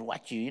here and just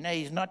watch you. You know,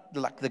 He's not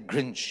like the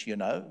Grinch, you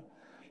know.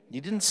 He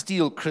didn't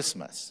steal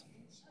Christmas.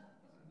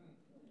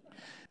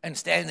 And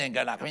stand there and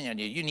go like,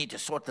 you need to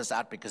sort this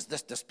out because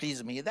this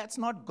displeases me. That's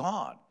not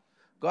God.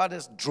 God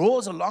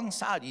draws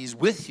alongside. He's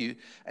with you,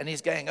 and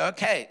He's going,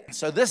 okay,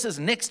 so this is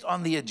next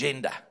on the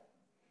agenda.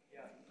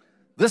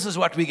 This is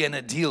what we're going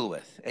to deal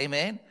with.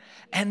 Amen?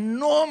 And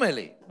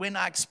normally, when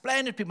I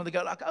explain it to people, they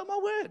go like, oh, my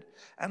word.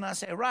 And I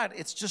say, right,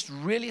 it's just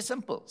really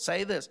simple.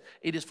 Say this.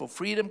 It is for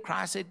freedom.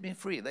 Christ set me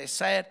free. They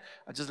say it.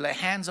 I just lay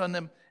hands on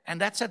them,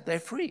 and that's it. They're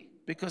free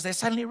because they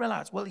suddenly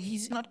realize, well,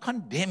 He's not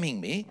condemning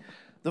me.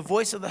 The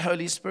voice of the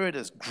Holy Spirit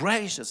is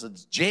gracious,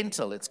 it's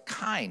gentle, it's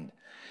kind.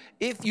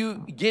 If you're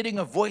getting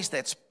a voice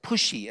that's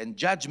pushy and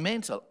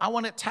judgmental, I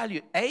want to tell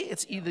you, A,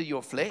 it's either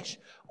your flesh,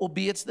 or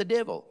B, it's the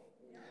devil.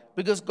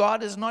 Because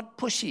God is not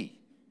pushy.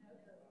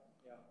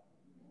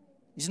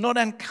 He's not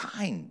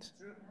unkind.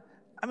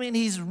 I mean,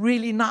 He's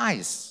really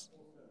nice.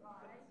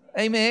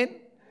 Amen?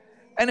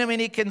 And I mean,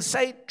 He can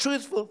say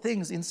truthful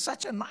things in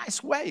such a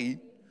nice way.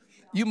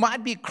 You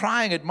might be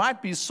crying, it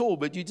might be sore,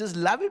 but you just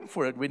love Him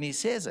for it when He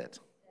says it.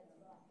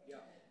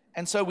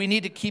 And so we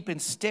need to keep in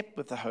step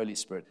with the Holy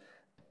Spirit.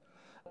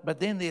 But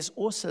then there's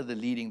also the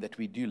leading that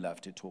we do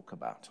love to talk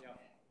about.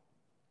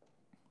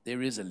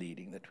 There is a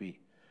leading that we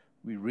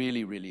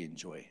really, really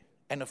enjoy.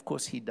 And of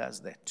course, He does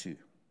that too.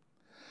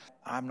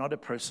 I'm not a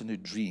person who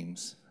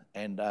dreams,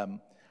 and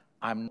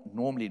I'm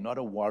normally not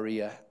a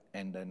warrior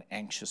and an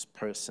anxious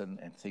person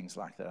and things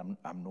like that.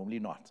 I'm normally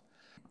not.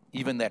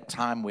 Even that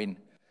time when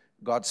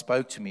God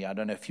spoke to me, I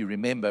don't know if you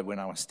remember when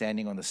I was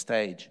standing on the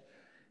stage,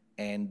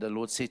 and the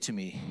Lord said to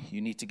me,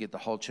 you need to get the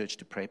whole church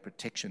to pray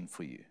protection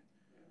for you.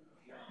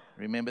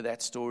 Remember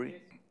that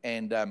story?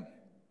 And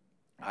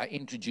I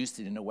introduced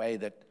it in a way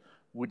that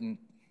wouldn't,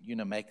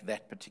 make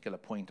that particular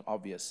point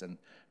obvious. And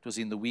it was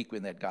in the week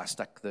when that guy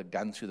stuck the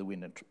gun through the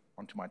window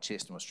onto my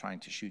chest and was trying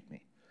to shoot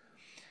me.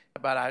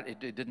 But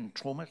it didn't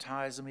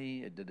traumatize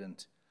me.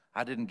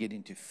 I didn't get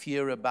into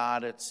fear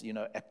about it.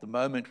 At the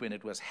moment when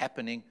it was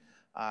happening,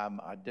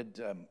 I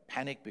did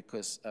panic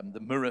because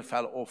the mirror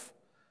fell off.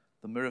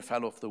 The mirror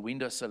fell off the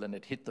windowsill and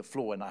it hit the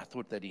floor, and I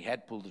thought that he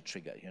had pulled the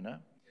trigger,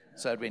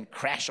 So it went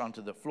crash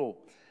onto the floor.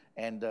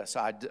 And so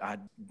I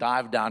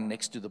dived down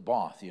next to the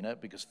bath,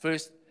 because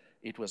first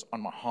it was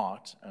on my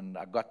heart, and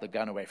I got the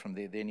gun away from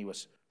there. Then he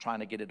was trying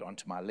to get it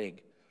onto my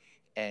leg.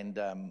 And,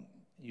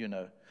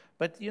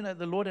 but,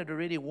 the Lord had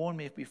already warned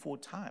me before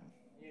time.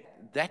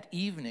 That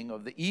evening,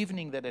 the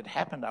evening that had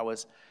happened, I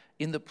was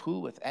in the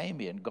pool with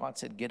Amy, and God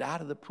said, get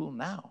out of the pool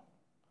now.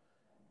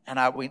 And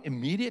I went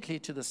immediately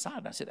to the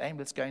side. I said, Amy,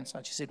 let's go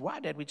inside. She said, why,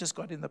 Dad? We just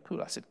got in the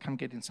pool. I said, come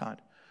get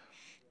inside.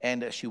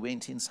 And she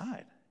went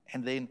inside.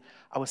 And then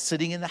I was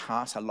sitting in the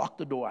house. I locked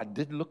the door. I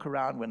did look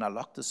around when I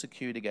locked the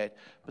security gate,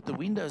 but the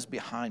windows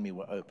behind me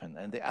were open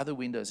and the other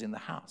windows in the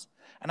house.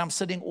 And I'm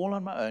sitting all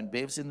on my own.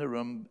 Bev's in the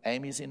room.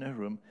 Amy's in her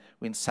room.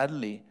 When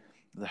suddenly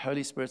the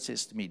Holy Spirit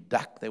says to me,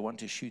 "Duck, they want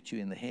to shoot you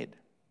in the head."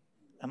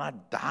 And I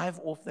dive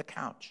off the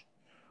couch,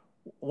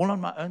 all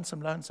on my own,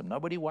 some lonesome,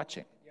 nobody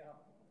watching.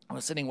 I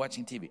was sitting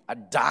watching TV. I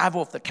dive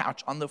off the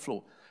couch on the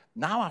floor.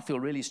 Now I feel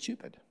really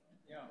stupid.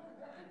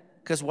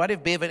 Because what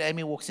if Bev and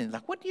Amy walks in,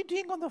 like, "What are you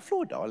doing on the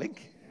floor, darling?"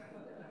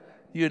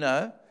 You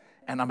know?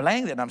 And I'm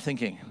laying there and I'm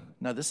thinking,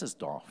 no, this is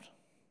daft.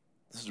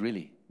 This is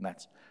really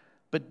nuts.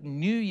 But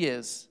New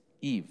Year's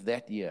Eve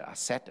that year, I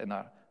sat and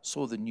I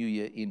saw the New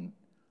Year in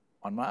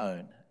on my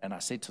own. And I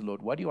said to the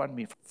Lord, "What do you want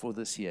me for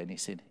this year?" And He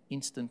said,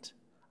 "Instant,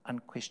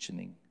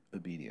 unquestioning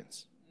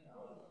obedience."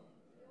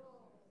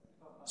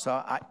 So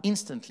I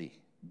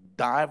instantly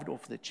dived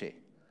off the chair.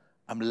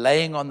 I'm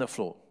laying on the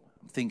floor.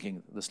 I'm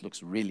thinking, this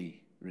looks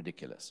really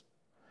ridiculous.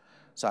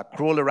 So I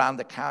crawl around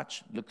the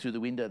couch, look through the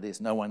window,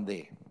 there's no one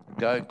there.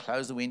 Go and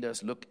close the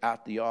windows, look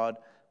out the yard,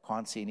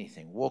 can't see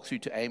anything. Walk through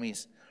to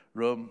Amy's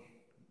room,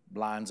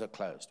 blinds are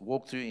closed.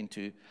 Walk through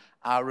into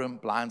our room,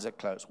 blinds are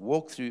closed.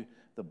 Walk through,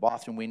 the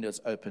bathroom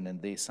windows open,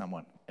 and there's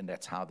someone. And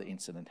that's how the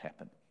incident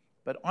happened.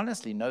 But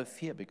honestly, no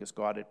fear, because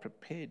God had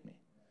prepared me.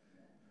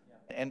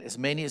 And as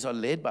many as are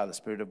led by the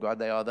Spirit of God,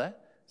 they are the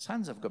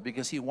sons of God,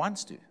 because He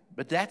wants to.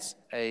 But that's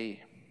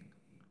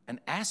an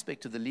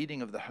aspect of the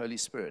leading of the Holy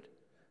Spirit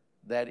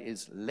that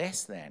is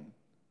less than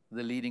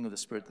the leading of the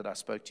Spirit that I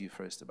spoke to you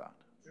first about.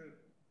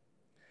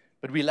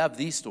 But we love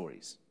these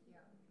stories.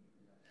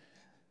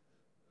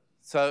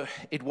 So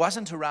it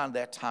wasn't around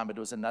that time, it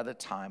was another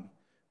time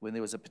when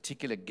there was a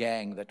particular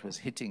gang that was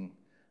hitting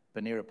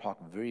Bonera Park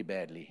very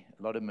badly.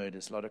 A lot of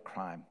murders, a lot of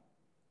crime.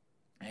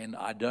 And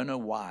I don't know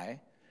why,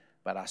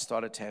 but I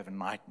started to have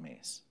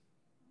nightmares.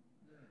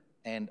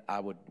 And I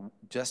would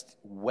just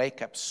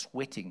wake up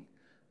sweating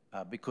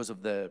because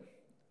of the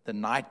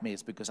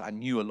nightmares, because I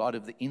knew a lot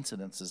of the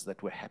incidences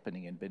that were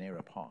happening in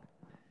Bonera Park.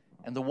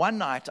 And the one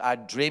night I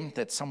dreamt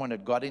that someone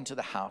had got into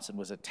the house and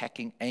was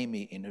attacking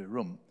Amy in her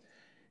room.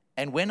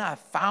 And when I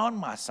found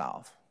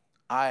myself,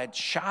 I had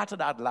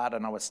shouted out loud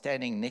and I was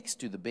standing next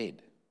to the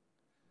bed.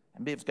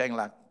 And Bev's going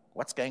like,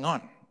 "What's going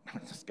on?" I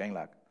was just going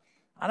like,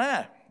 "I don't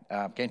know.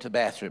 I'm going to the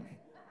bathroom."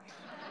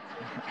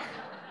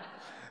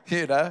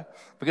 You know,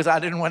 because I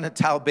didn't want to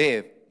tell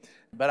Bev.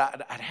 But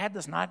I'd had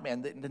this nightmare,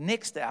 and the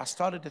next day I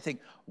started to think,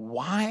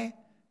 why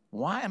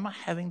am I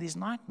having these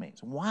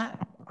nightmares? Why?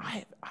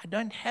 I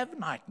don't have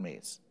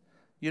nightmares.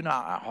 You know,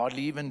 I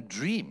hardly even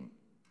dream.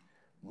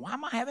 Why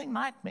am I having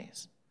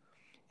nightmares?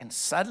 And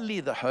suddenly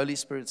the Holy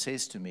Spirit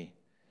says to me,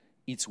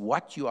 it's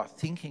what you are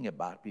thinking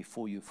about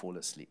before you fall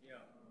asleep. Yeah.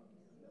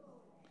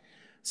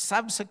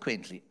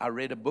 Subsequently, I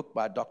read a book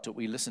by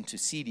we listened to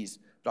CDs,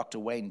 Dr.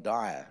 Wayne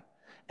Dyer,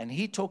 and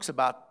he talks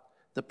about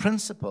the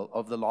principle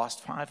of the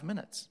last 5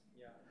 minutes.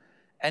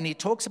 And he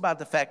talks about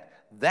the fact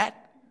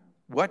that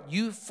what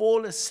you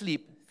fall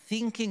asleep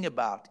thinking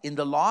about in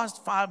the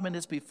last 5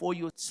 minutes before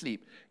you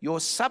sleep, your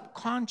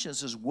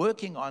subconscious is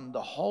working on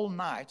the whole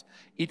night.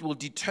 It will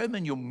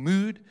determine your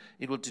mood.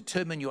 It will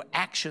determine your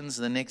actions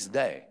the next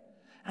day.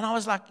 And I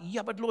was like,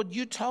 yeah, but Lord,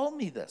 you told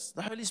me this.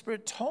 The Holy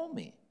Spirit told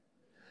me.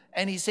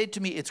 And He said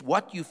to me, it's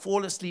what you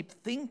fall asleep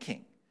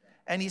thinking.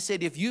 And He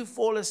said, if you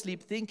fall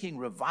asleep thinking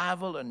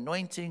revival,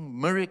 anointing,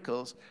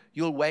 miracles,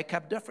 you'll wake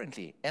up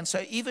differently. And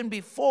so even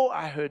before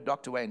I heard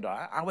Dr. Wayne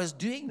Dyer, I was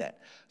doing that.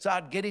 So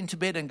I'd get into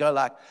bed and go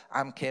like,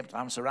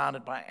 I'm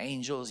surrounded by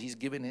angels. He's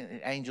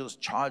given angels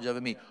charge over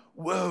me.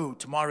 Whoa,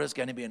 tomorrow is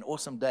going to be an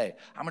awesome day.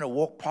 I'm going to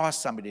walk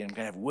past somebody and I'm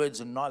going to have words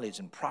of knowledge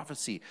and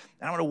prophecy.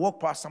 And I'm going to walk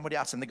past somebody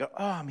else and they go,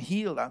 oh, I'm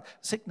healed.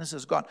 Sickness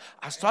is gone.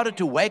 I started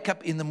to wake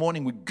up in the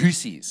morning with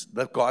goosies,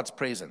 with God's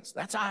presence.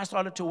 That's how I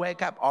started to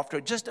wake up after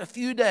just a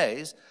few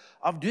days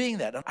of doing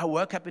that. I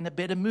woke up in a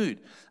better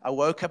mood. I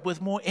woke up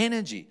with more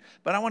energy.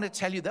 But I want to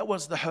tell you, that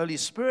was the Holy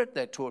Spirit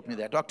that taught me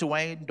that. Dr.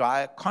 Wayne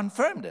Dyer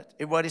confirmed it.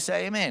 Everybody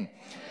say amen.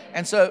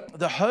 And so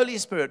the Holy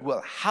Spirit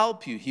will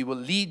help you. He will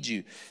lead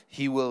you.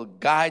 He will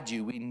guide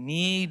you. We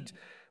need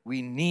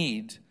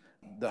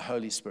the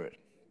Holy Spirit.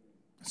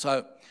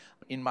 So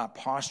in my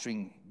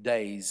pastoring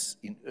days,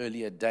 in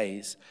earlier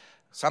days,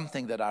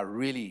 something that I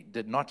really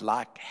did not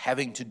like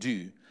having to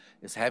do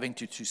is having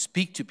to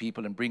speak to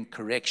people and bring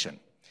correction.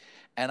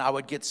 And I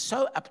would get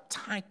so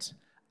uptight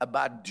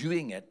about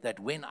doing it that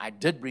when I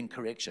did bring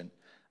correction,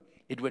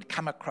 it would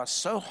come across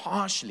so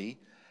harshly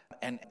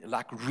and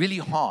like really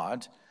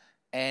hard.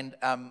 And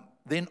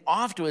then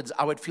afterwards,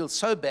 I would feel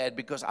so bad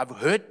because I've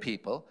hurt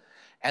people.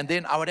 And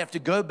then I would have to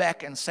go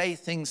back and say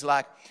things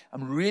like,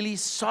 I'm really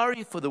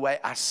sorry for the way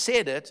I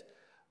said it,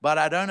 but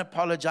I don't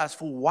apologize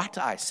for what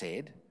I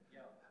said. Yeah.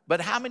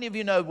 But how many of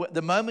you know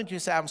the moment you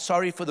say, I'm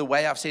sorry for the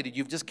way I've said it,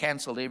 you've just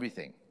canceled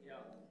everything? Yeah.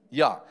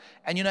 Yeah.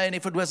 And and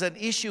if it was an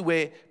issue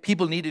where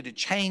people needed to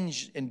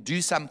change and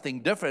do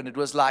something different, it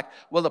was like,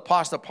 well, the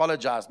pastor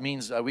apologized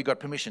means we got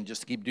permission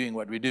just to keep doing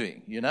what we're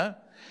doing,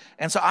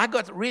 And so I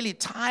got really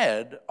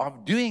tired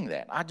of doing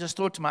that. I just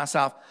thought to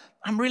myself,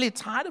 I'm really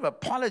tired of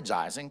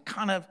apologizing,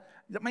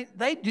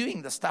 they're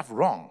doing the stuff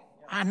wrong.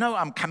 I know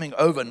I'm coming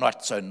over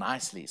not so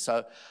nicely.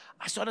 So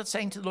I started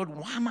saying to the Lord,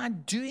 why am I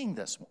doing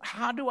this?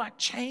 How do I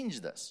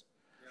change this?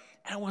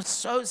 And it was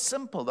so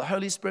simple. The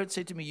Holy Spirit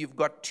said to me, you've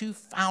got two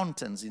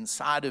fountains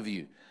inside of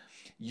you.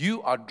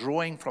 You are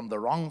drawing from the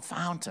wrong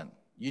fountain.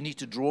 You need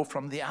to draw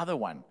from the other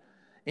one.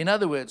 In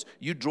other words,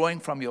 you're drawing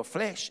from your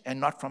flesh and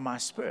not from my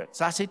spirit.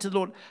 So I said to the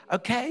Lord,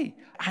 okay,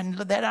 and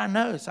that I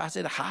know. So I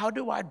said, how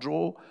do I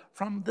draw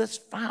from this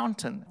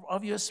fountain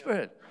of your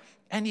spirit?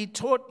 And he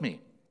taught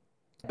me.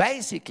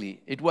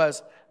 Basically, it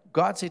was,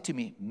 God said to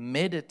me,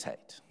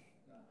 meditate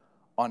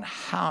on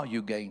how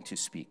you're going to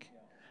speak.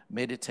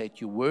 Meditate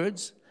your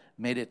words,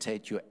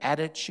 meditate your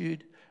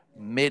attitude,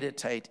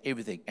 meditate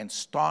everything, and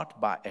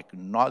start by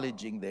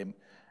acknowledging them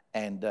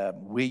and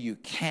where you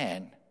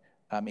can,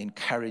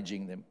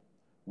 encouraging them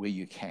where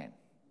you can.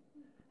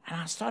 And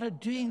I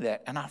started doing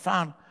that, and I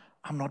found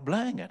I'm not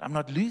blowing it. I'm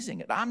not losing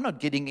it. I'm not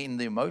getting in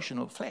the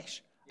emotional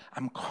flesh.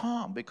 I'm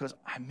calm because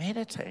I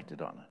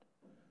meditated on it.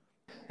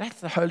 That's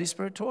the Holy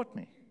Spirit taught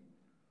me.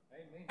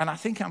 And I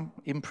think I'm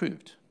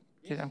improved.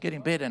 I'm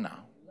getting better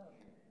now.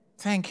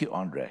 Thank you,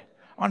 Andre.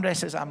 Andre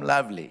says, I'm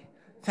lovely.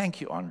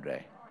 Thank you,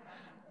 Andre.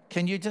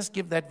 Can you just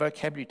give that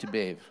vocabulary to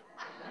Bev?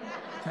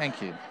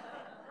 Thank you.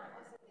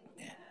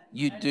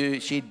 You do.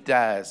 She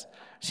does.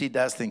 She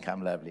does think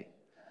I'm lovely.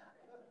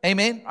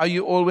 Amen. Are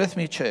you all with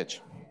me,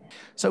 church?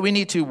 So we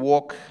need to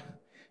walk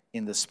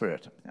in the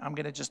Spirit. I'm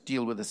going to just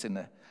deal with this in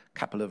a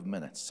couple of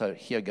minutes. So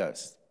here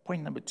goes.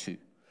 Point number 2.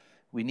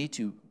 We need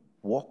to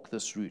walk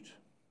this route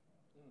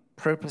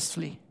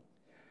purposefully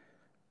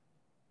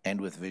and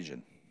with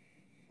vision.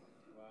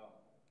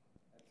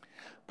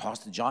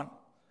 Pastor John,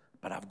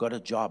 but I've got a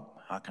job.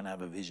 How can I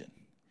have a vision?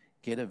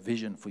 Get a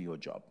vision for your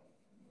job.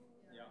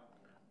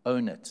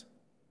 Own it.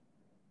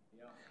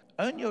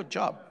 Own your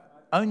job.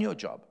 Own your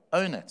job.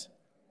 Own it.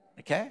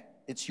 Okay?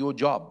 It's your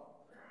job.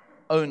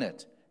 Own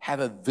it. Have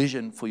a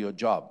vision for your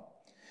job.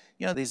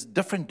 There's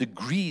different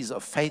degrees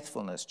of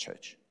faithfulness,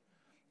 church.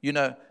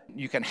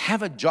 You can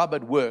have a job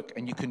at work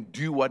and you can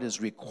do what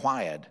is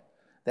required.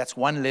 That's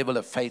one level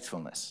of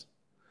faithfulness.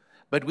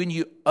 But when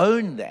you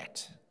own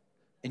that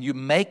and you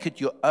make it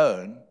your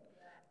own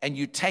and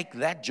you take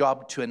that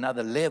job to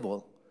another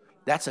level,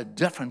 that's a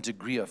different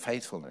degree of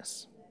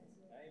faithfulness.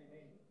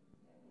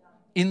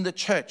 In the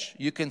church,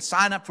 you can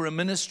sign up for a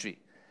ministry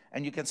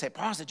and you can say,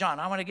 Pastor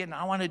John, I want to get in,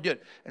 I want to do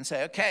it. And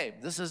say, okay,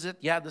 this is it.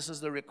 Yeah, this is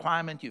the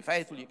requirement. You're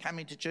faithful. You're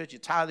coming to church. You're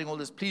tithing all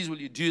this. Please,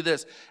 will you do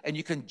this? And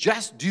you can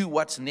just do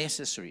what's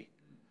necessary.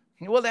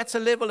 Well, that's a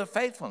level of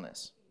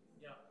faithfulness.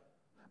 Yeah.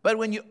 But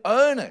when you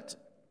own it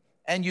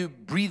and you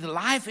breathe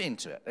life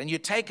into it and you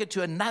take it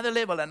to another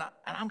level, and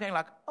I'm going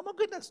like, oh my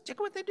goodness, check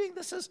what they're doing.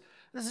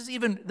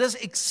 This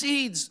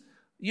exceeds,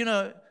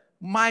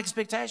 my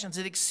expectations.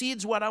 It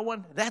exceeds what I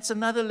want. That's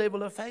another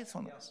level of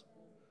faithfulness.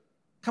 Yeah.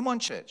 Come on,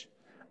 church.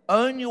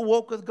 Own your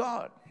walk with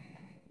God.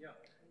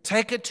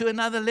 Take it to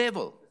another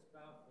level.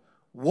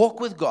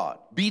 Walk with God.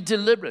 Be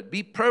deliberate.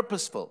 Be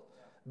purposeful.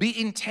 Be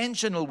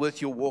intentional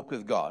with your walk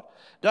with God.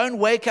 Don't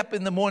wake up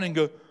in the morning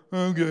and go,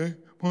 okay,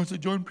 Pastor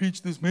John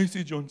preached this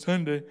message on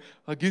Sunday.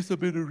 I guess I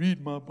better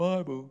read my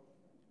Bible.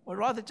 Or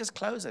rather just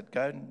close it.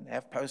 Go and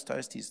have post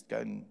toasties. Go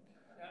and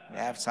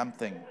have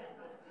something.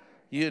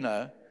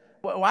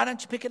 Why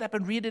don't you pick it up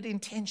and read it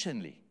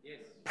intentionally?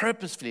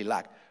 Purposefully,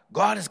 like,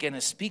 God is going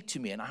to speak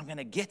to me and I'm going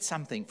to get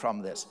something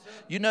from this.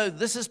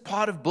 This is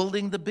part of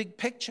building the big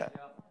picture.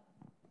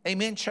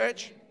 Amen,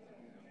 church?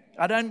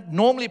 I don't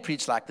normally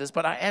preach like this,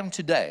 but I am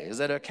today. Is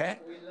that okay?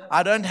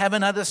 I don't have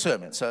another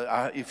sermon.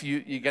 So if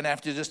you're going to have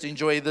to just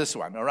enjoy this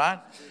one, all right?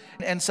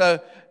 And so,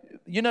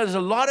 there's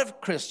a lot of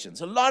Christians,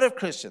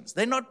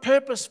 they're not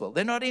purposeful.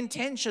 They're not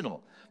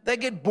intentional. They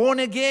get born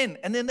again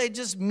and then they're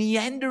just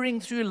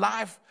meandering through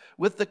life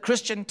with the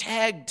Christian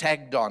tag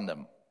tagged on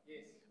them.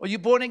 Yes. Are you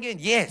born again?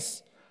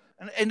 Yes.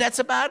 And that's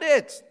about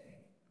it.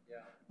 Yeah.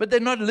 But they're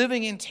not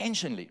living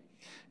intentionally.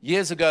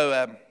 Years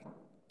ago,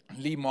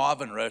 Lee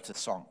Marvin wrote a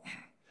song.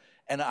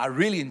 And I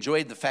really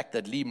enjoyed the fact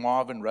that Lee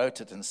Marvin wrote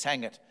it and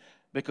sang it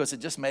because it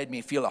just made me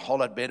feel a whole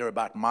lot better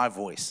about my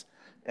voice.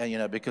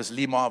 Because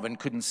Lee Marvin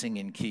couldn't sing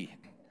in key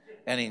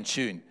and in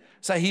tune.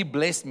 So he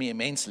blessed me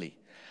immensely.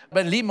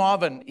 But Lee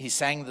Marvin, he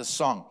sang this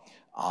song.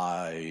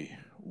 I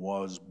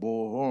was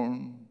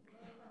born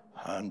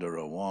under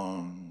a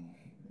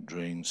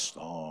wandering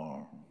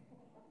star.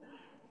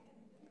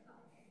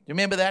 You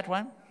remember that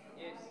one?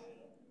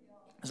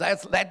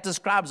 Yes. That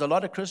describes a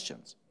lot of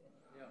Christians.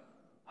 Yeah.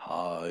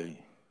 I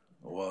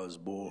was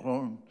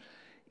born.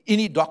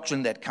 Any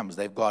doctrine that comes,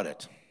 they've got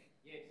it.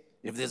 Yes.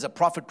 If there's a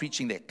prophet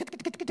preaching there,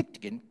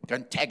 go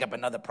and tag up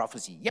another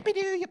prophecy.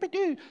 Yippee-doo,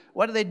 yippee-doo.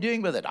 What are they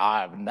doing with it?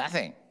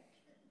 Nothing.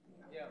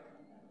 Yeah.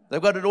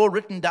 They've got it all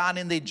written down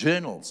in their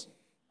journals.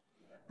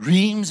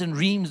 Reams and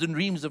reams and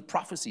reams of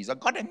prophecies. I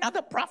got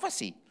another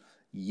prophecy.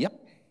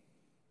 Yep.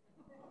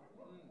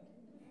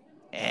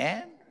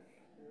 And?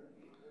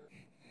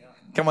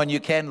 Come on, you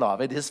can laugh.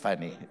 It is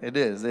funny. It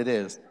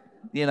is.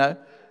 You know?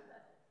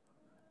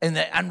 And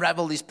they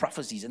unravel these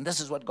prophecies. And this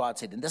is what God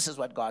said. And this is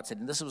what God said.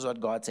 And this is what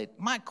God said.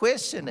 My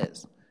question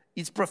is,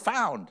 it's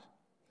profound.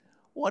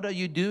 What are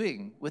you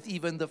doing with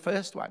even the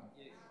first one?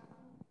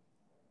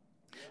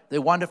 They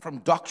wander from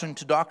doctrine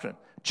to doctrine,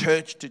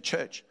 church to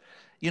church.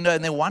 You know,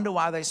 and they wonder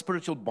why they're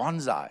spiritual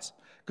bonsais.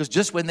 Because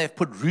just when they've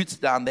put roots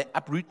down, they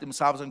uproot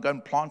themselves and go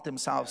and plant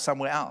themselves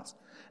somewhere else.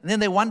 And then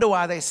they wonder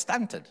why they're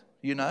stunted,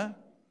 you know.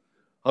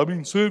 I've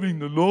been serving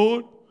the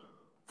Lord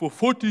for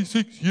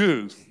 46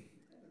 years.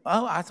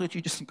 Oh, I thought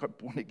you just got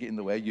born again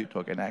the way you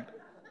talk and act.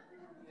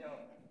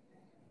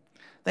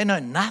 They know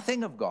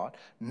nothing of God,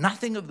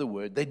 nothing of the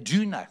Word. They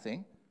do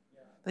nothing.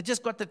 They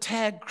just got the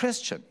tag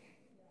Christian.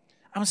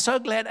 I'm so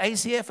glad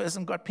ACF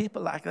hasn't got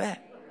people like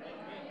that.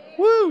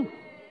 Woo!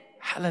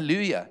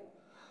 Hallelujah.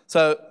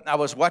 So I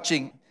was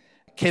watching,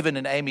 Kevin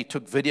and Amy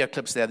took video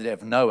clips the other day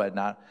of Noah.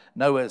 Now,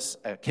 Noah's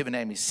Kevin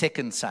and Amy's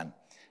second son.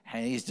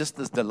 And he's just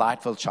this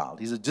delightful child.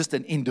 He's just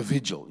an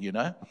individual, you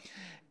know.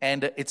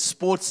 And it's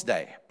sports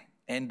day.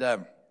 And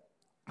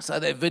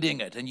so they're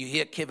videoing it. And you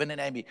hear Kevin and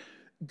Amy,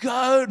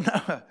 go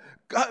Noah,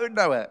 go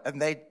Noah.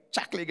 And they're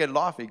chuckling and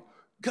laughing.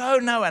 Go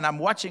Noah. And I'm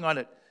watching on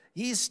it.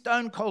 He's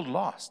stone cold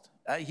lost.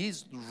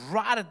 He's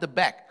right at the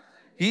back.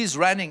 He's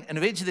running, and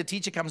eventually the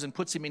teacher comes and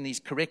puts him in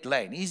his correct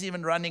lane. He's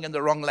even running in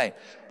the wrong lane.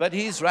 But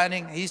he's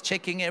running, he's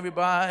checking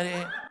everybody.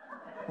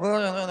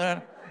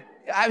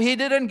 He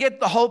didn't get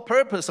the whole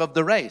purpose of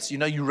the race. You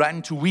know, you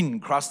run to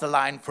win, cross the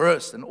line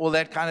first, and all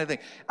that kind of thing.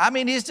 I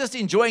mean, he's just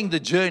enjoying the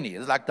journey.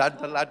 It's like,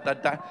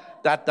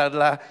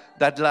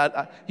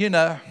 you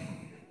know.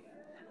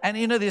 And,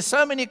 you know, there's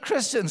so many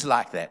Christians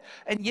like that.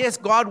 And yes,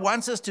 God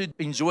wants us to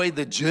enjoy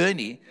the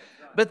journey,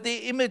 but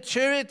the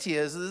immaturity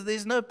is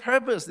there's no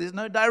purpose, there's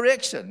no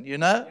direction, you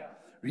know. Yeah.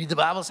 Read the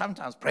Bible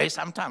sometimes, pray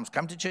sometimes,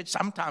 come to church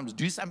sometimes,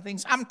 do something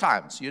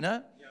sometimes, you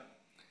know. Yeah.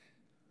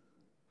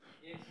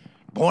 Yes.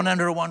 Born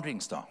under a wandering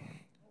star.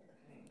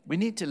 We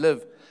need to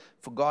live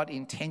for God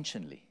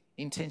intentionally.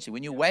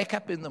 When you wake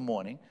up in the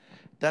morning,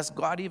 does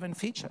God even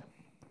feature?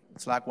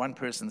 It's like one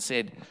person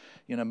said,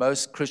 you know,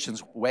 most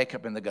Christians wake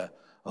up and they go,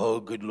 oh,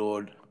 good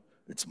Lord,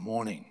 it's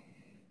morning.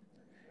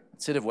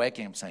 Instead of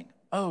waking up saying,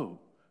 oh,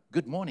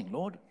 good morning,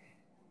 Lord.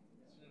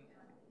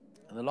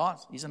 And the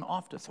last is an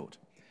afterthought.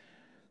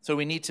 So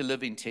we need to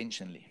live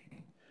intentionally.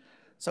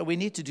 So we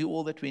need to do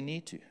all that we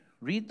need to.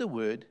 Read the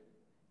Word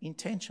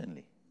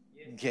intentionally.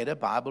 Get a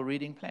Bible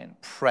reading plan.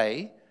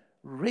 Pray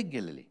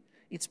regularly.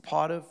 It's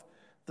part of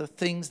the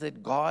things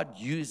that God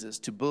uses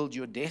to build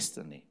your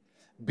destiny.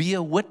 Be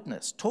a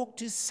witness. Talk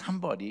to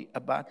somebody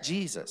about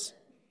Jesus.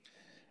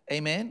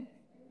 Amen?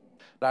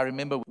 I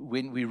remember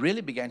when we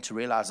really began to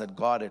realize that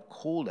God had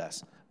called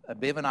us,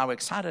 Bev and I were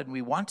excited, and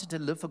we wanted to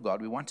live for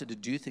God. We wanted to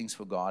do things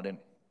for God. And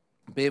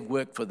Bev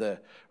worked for the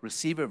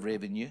receiver of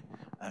revenue.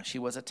 She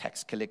was a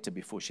tax collector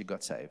before she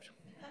got saved.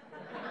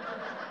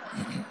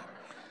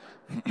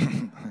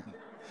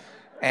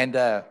 And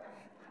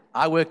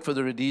I worked for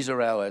the Rhodesia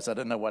Railways. I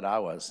don't know what I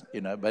was,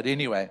 you know, but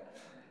anyway.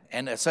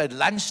 And so at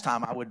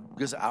lunchtime,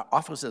 because our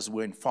offices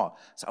weren't far,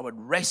 so I would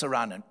race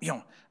around and, you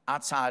know,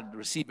 outside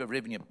receiver of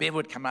revenue. Bev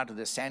would come out with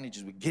their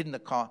sandwiches. We'd get in the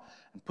car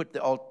and put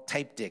the old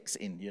tape decks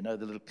in, you know,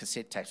 the little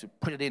cassette tapes. We'd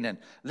put it in and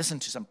listen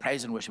to some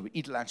praise and worship. We'd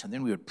eat lunch, and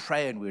then we would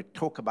pray and we would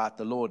talk about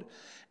the Lord.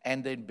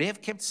 And then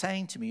Bev kept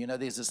saying to me, you know,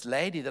 there's this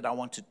lady that I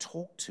want to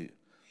talk to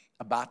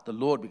about the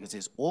Lord because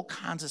there's all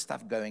kinds of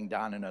stuff going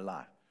down in her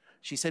life.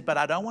 She said, but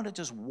I don't want to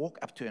just walk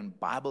up to her and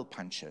Bible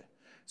punch her.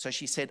 So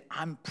she said,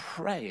 I'm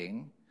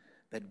praying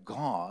that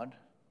God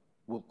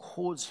will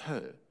cause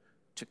her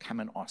to come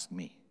and ask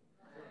me.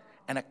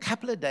 And a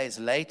couple of days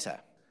later,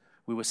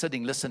 we were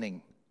sitting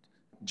listening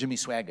Jimmy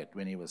Swaggart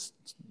when he was,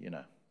 you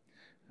know,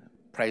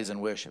 praise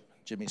and worship.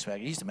 Jimmy Swaggart,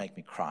 he used to make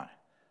me cry.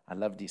 I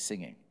loved his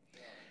singing.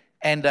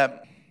 And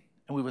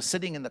we were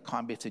sitting in the car,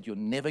 and Beth said, you'll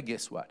never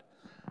guess what.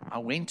 I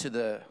went to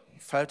the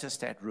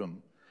photostat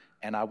room,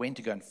 and I went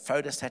to go and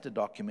photostat a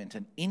document,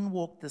 and in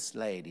walked this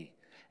lady,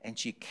 and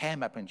she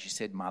came up and she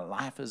said, my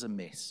life is a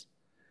mess,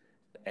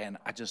 and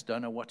I just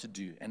don't know what to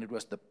do. And it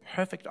was the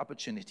perfect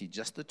opportunity,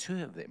 just the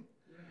two of them,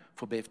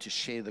 for Bev to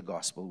share the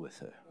gospel with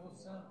her.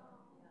 Awesome.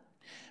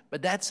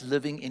 But that's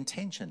living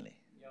intentionally.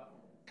 Yeah.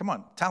 Come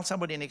on, tell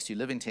somebody next to you,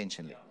 live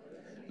intentionally.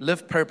 Yeah.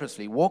 Live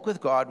purposefully. Walk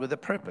with God with a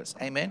purpose.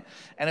 Amen?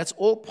 And it's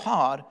all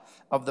part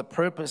of the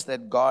purpose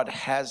that God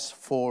has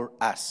for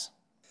us.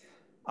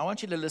 I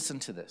want you to listen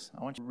to this.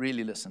 I want you to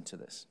really listen to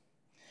this.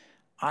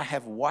 I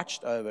have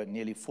watched over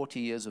nearly 40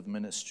 years of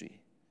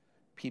ministry,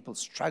 people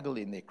struggle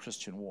in their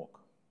Christian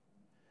walk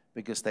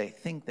because they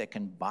think they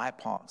can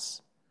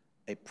bypass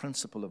a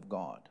principle of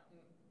God.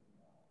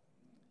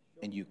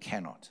 And you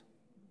cannot.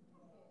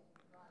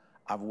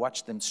 I've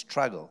watched them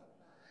struggle.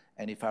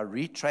 And if I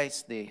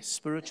retrace their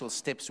spiritual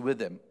steps with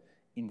them,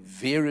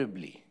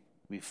 invariably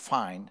we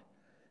find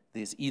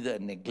there's either a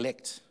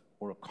neglect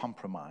or a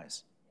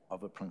compromise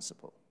of a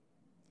principle.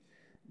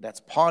 That's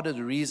part of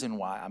the reason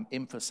why I'm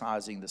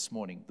emphasizing this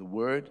morning the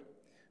word,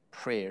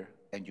 prayer,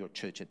 and your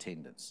church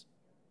attendance.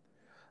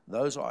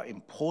 Those are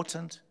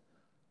important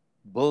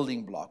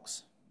building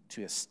blocks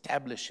to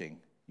establishing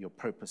your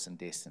purpose and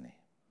destiny.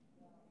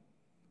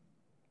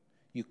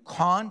 You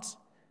can't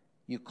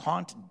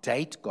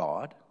date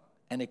God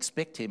and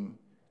expect him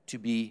to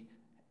be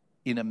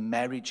in a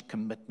marriage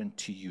commitment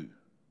to you.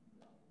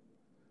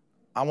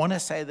 I want to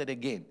say that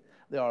again.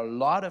 There are a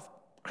lot of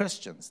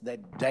Christians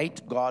that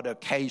date God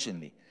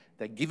occasionally.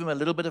 They give him a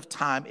little bit of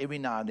time every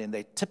now and then.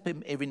 They tip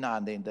him every now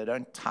and then. They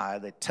don't tire.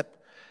 They tip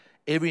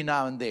every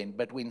now and then.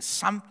 But when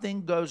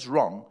something goes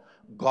wrong,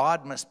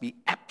 God must be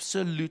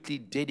absolutely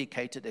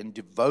dedicated and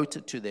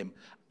devoted to them.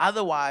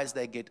 Otherwise,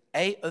 they get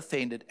A,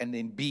 offended, and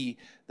then B,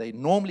 they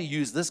normally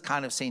use this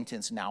kind of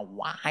sentence. Now,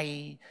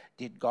 why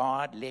did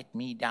God let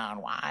me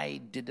down? Why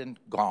didn't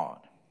God?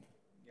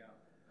 Yeah.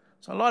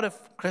 So a lot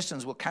of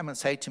Christians will come and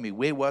say to me,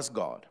 where was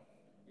God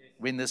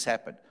when this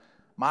happened?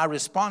 My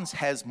response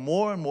has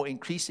more and more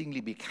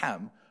increasingly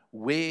become,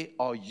 where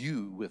are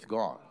you with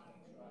God?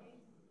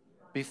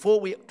 Before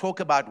we talk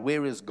about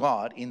where is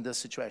God in this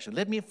situation,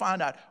 let me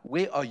find out,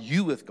 where are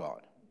you with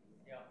God?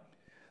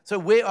 So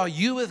where are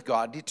you with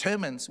God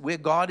determines where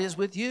God is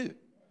with you.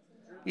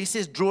 He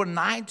says, draw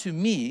nigh to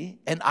me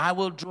and I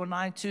will draw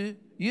nigh to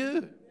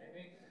you.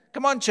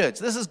 Come on, church.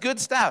 This is good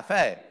stuff,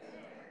 hey?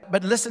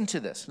 But listen to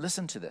this.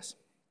 Listen to this.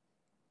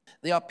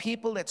 There are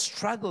people that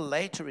struggle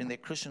later in their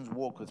Christian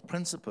walk with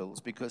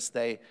principles because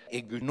they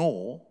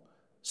ignore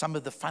some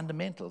of the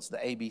fundamentals, the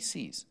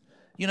ABCs.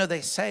 You know,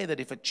 they say that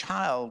if a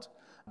child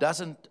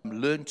doesn't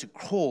learn to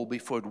crawl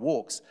before it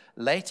walks,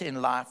 later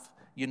in life,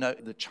 you know,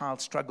 the child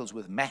struggles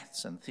with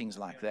maths and things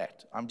like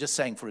that. I'm just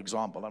saying, for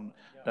example, I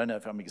don't know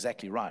if I'm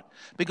exactly right.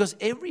 Because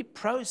every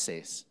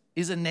process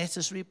is a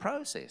necessary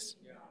process.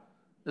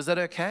 Is that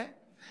okay?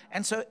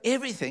 And so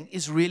everything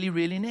is really,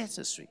 really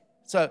necessary.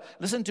 So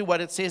listen to what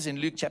it says in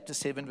Luke chapter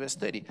 7, verse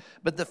 30.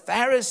 But the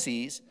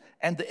Pharisees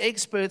and the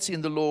experts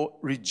in the law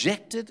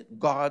rejected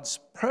God's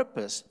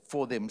purpose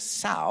for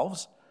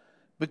themselves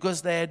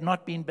because they had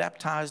not been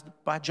baptized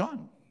by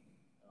John.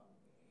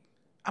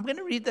 I'm going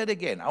to read that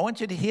again. I want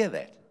you to hear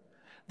that.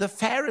 The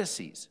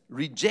Pharisees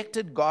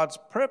rejected God's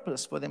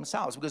purpose for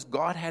themselves because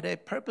God had a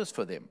purpose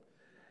for them.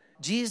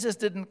 Jesus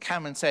didn't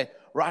come and say,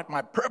 right,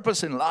 my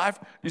purpose in life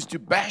is to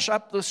bash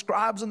up the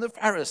scribes and the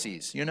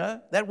Pharisees. You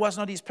know, that was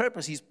not his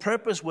purpose. His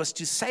purpose was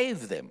to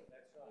save them.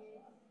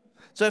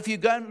 So if you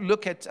go and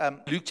look at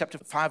Luke chapter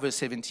 5, verse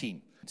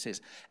 17, it says,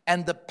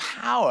 and the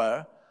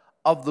power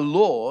of the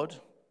Lord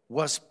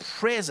was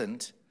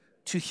present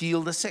to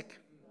heal the sick.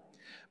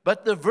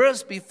 But the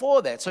verse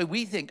before that, so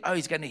we think, oh,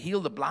 he's going to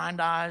heal the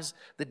blind eyes,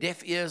 the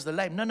deaf ears, the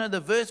lame. No, the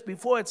verse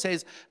before it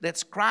says that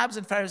scribes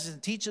and Pharisees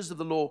and teachers of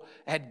the law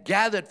had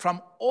gathered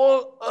from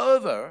all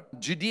over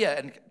Judea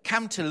and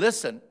come to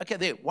listen. Okay,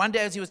 there, one day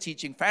as he was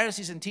teaching,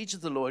 Pharisees and teachers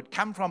of the law had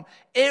come from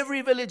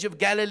every village of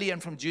Galilee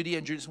and from Judea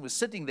and Jerusalem, was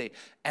sitting there,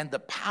 and the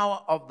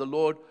power of the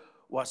Lord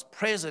was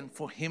present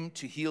for him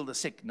to heal the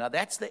sick. Now,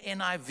 that's the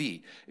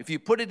NIV. If you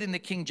put it in the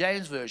King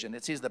James Version,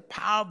 it says the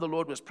power of the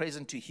Lord was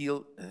present to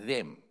heal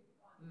them.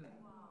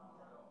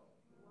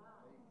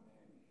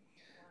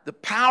 The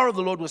power of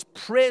the Lord was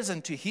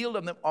present to heal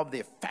them of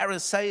their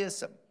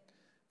Pharisaism,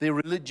 their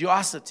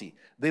religiosity,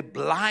 their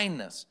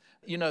blindness.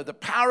 You know, the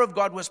power of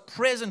God was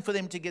present for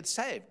them to get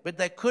saved, but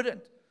they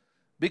couldn't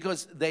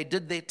because they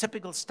did their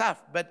typical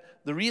stuff. But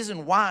the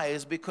reason why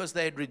is because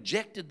they had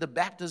rejected the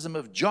baptism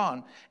of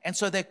John, and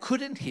so they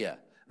couldn't hear,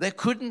 they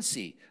couldn't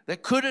see, they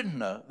couldn't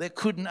know, they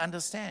couldn't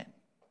understand.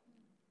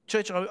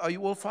 Church, are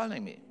you all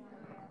following me?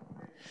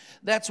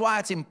 That's why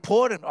it's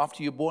important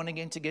after you're born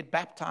again to get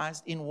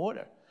baptized in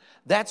water.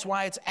 That's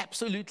why it's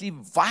absolutely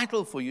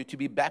vital for you to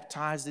be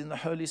baptized in the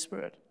Holy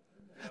Spirit.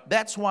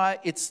 That's why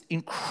it's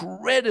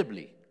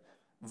incredibly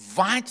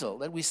vital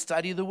that we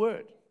study the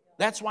Word.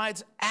 That's why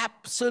it's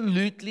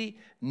absolutely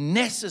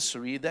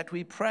necessary that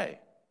we pray.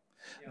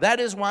 That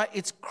is why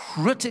it's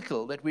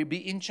critical that we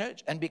be in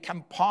church and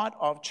become part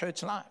of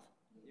church life.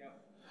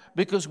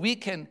 Because we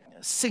can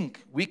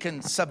sink, we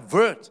can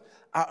subvert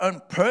our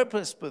own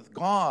purpose with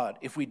God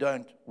if we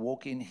don't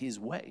walk in His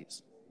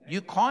ways.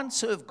 You can't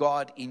serve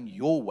God in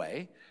your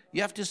way.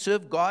 You have to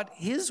serve God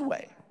His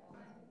way.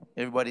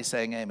 Everybody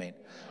saying amen.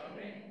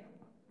 Amen.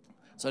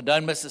 So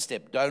don't miss a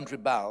step. Don't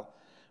rebel.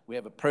 We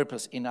have a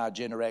purpose in our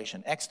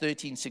generation. Acts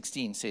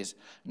 13:16 says,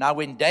 now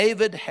when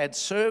David had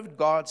served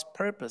God's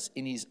purpose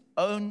in his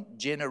own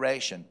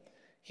generation,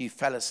 he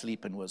fell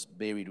asleep and was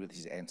buried with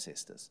his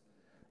ancestors.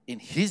 In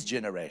his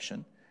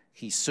generation,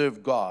 he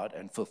served God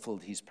and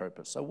fulfilled his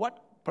purpose. So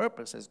what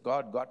purpose has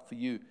God got for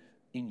you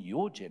in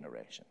your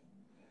generation?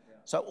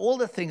 So all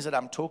the things that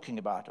I'm talking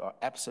about are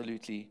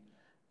absolutely,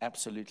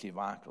 absolutely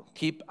vital.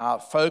 Keep our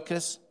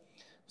focus.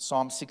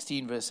 Psalm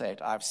 16, verse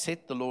 8. I've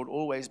set the Lord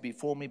always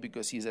before me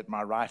because He's at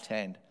my right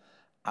hand.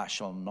 I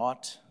shall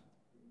not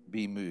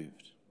be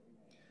moved.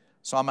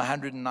 Psalm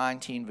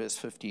 119, verse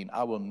 15.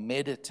 I will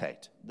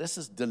meditate. This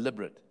is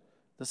deliberate.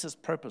 This is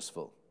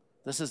purposeful.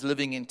 This is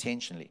living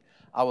intentionally.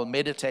 I will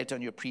meditate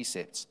on your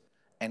precepts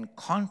and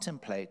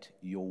contemplate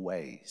your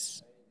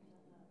ways.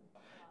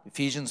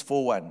 Ephesians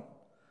 4:1.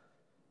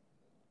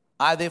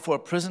 I, therefore, a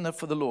prisoner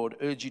for the Lord,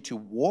 urge you to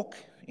walk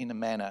in a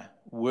manner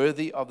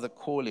worthy of the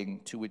calling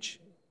to which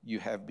you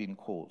have been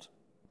called.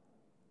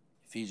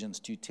 Ephesians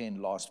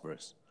 2:10, last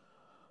verse.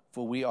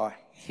 For we are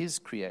his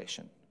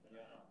creation,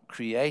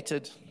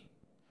 created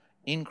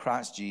in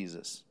Christ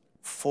Jesus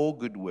for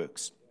good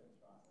works,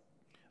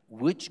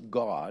 which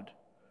God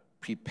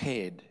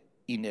prepared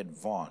in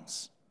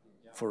advance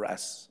for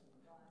us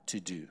to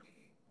do.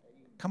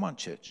 Come on,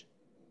 church.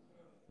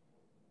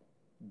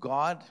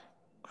 God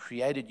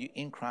created you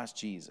in Christ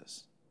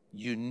Jesus,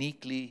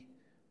 uniquely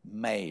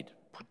made,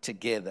 put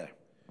together,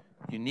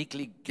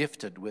 uniquely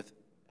gifted with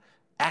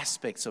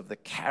aspects of the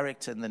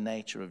character and the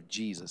nature of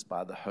Jesus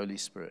by the Holy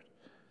Spirit.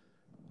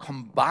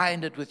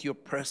 Combined it with your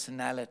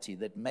personality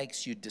that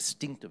makes you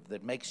distinctive,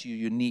 that makes you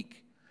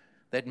unique,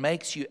 that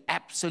makes you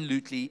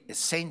absolutely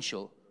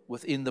essential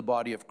within the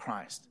body of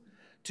Christ.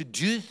 To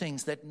do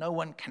things that no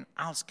one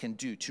else can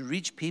do, to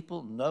reach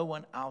people no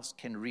one else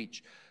can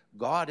reach.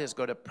 God has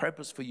got a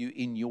purpose for you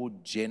in your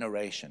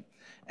generation.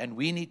 And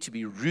we need to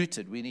be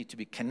rooted, we need to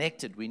be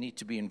connected, we need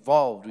to be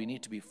involved, we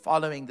need to be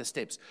following the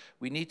steps.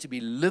 We need to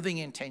be living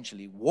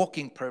intentionally,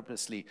 walking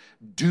purposely,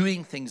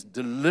 doing things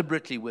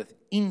deliberately with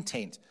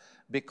intent,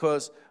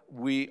 because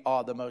we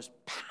are the most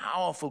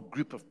powerful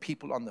group of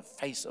people on the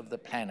face of the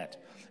planet.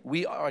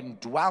 We are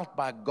indwelt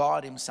by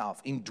God himself,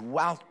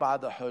 indwelt by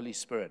the Holy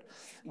Spirit.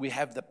 We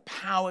have the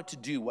power to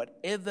do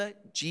whatever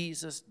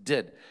Jesus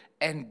did,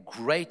 and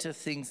greater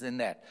things than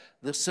that.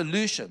 The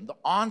solution,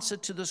 the answer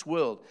to this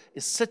world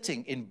is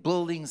sitting in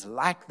buildings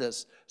like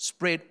this,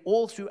 spread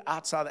all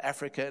throughout South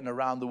Africa and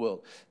around the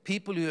world.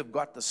 People who have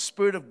got the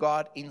Spirit of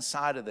God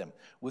inside of them,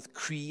 with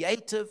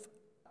creative,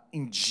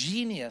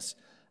 ingenious,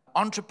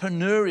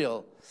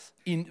 entrepreneurial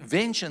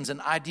inventions and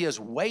ideas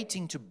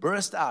waiting to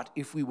burst out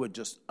if we would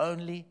just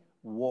only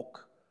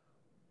walk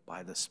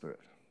by the Spirit.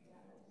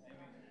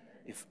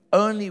 If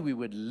only we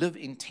would live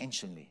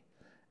intentionally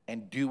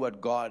and do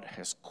what God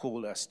has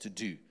called us to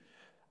do.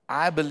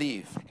 I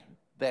believe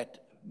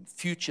that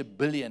future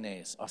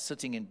billionaires are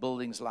sitting in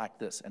buildings like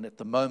this, and at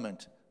the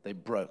moment, they're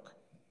broke.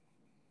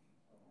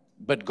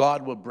 But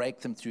God will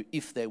break them through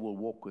if they will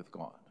walk with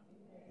God.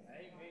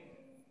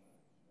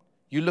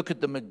 You look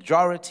at the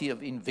majority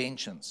of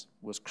inventions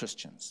was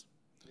Christians.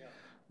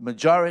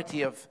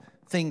 Majority of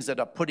things that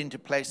are put into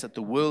place that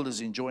the world is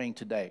enjoying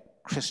today,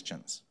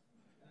 Christians.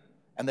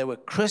 And they were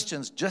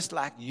Christians just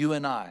like you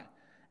and I,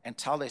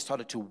 until they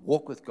started to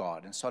walk with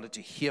God and started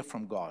to hear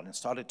from God and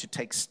started to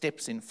take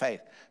steps in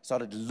faith,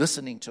 started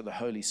listening to the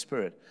Holy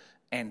Spirit,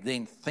 and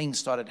then things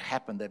started to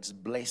happen that's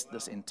blessed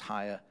this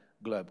entire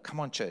globe. Come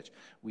on, church.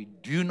 We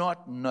do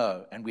not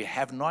know, and we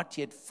have not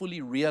yet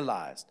fully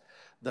realized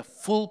the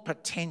full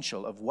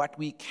potential of what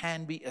we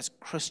can be as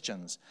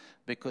Christians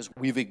because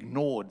we've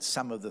ignored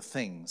some of the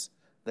things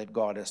that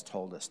God has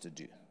told us to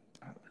do.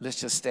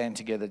 Let's just stand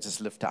together, just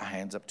lift our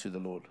hands up to the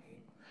Lord.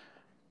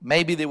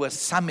 Maybe there was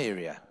some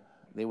area,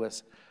 there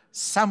was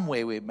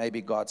somewhere where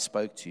maybe God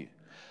spoke to you.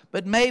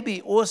 But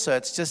maybe also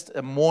it's just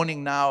a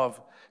morning now of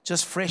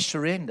just fresh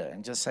surrender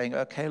and just saying,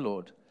 okay,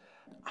 Lord,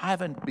 I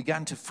haven't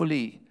begun to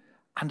fully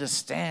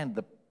understand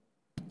the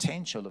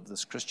potential of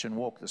this Christian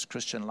walk, this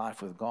Christian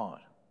life with God.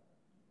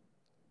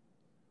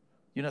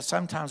 You know,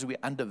 sometimes we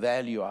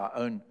undervalue our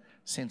own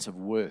sense of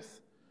worth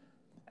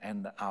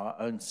and our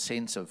own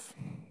sense of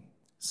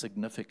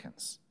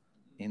significance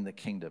in the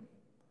kingdom.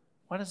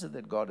 What is it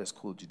that God has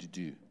called you to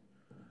do?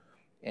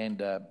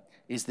 And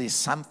is there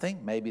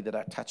something maybe that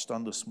I touched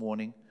on this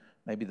morning,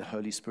 maybe the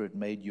Holy Spirit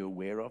made you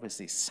aware of? Is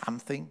there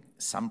something,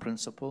 some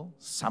principle,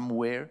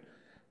 somewhere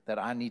that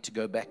I need to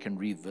go back and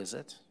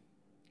revisit?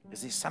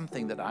 Is there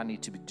something that I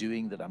need to be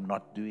doing that I'm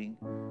not doing?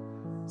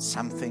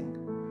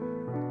 Something?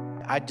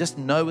 I just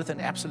know with an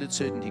absolute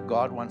certainty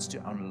God wants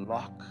to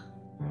unlock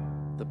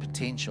the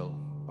potential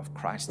of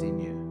Christ in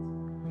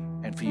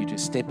you and for you to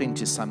step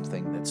into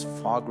something that's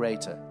far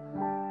greater,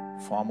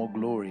 far more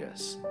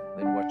glorious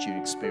than what you're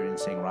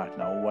experiencing right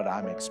now or what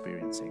I'm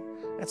experiencing.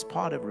 That's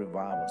part of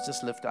revival.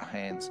 Just lift our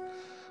hands.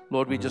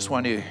 Lord, we just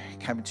want to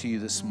come to you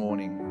this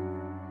morning.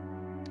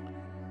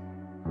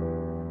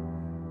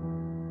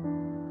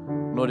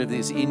 Lord, if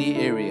there's any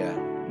area,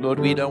 Lord,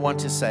 we don't want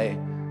to say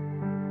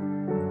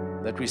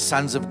that we're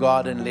sons of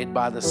God and led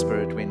by the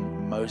Spirit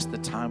when most of the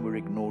time we're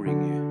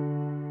ignoring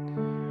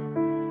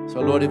you.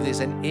 So, Lord, if there's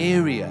an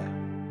area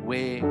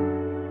where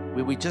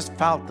we just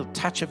felt the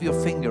touch of your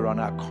finger on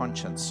our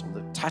conscience,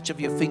 or the touch of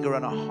your finger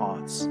on our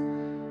hearts,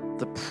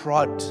 the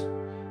prod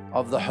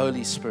of the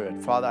Holy Spirit,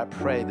 Father, I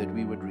pray that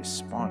we would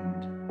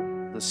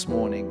respond this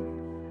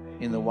morning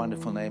in the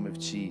wonderful name of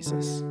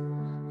Jesus.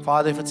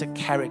 Father, if it's a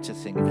character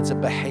thing, if it's a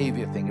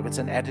behavior thing, if it's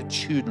an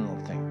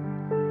attitudinal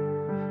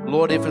thing,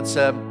 Lord, if it's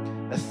a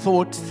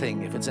thought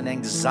thing, if it's an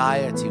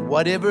anxiety,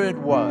 whatever it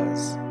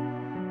was,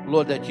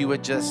 Lord, that you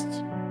would just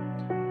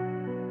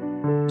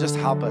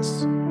help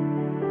us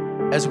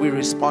as we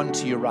respond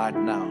to you right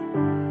now.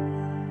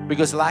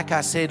 Because like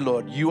I said,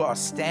 Lord, you are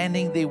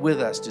standing there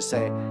with us to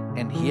say,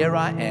 and here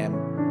I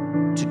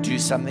am, to do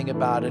something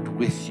about it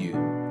with you.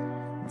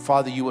 And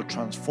Father, you will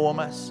transform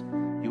us,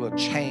 you will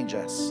change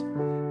us,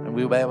 and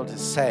we will be able to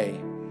say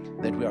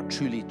that we are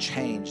truly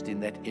changed in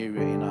that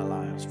area in our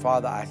lives.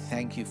 Father, I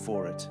thank you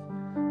for it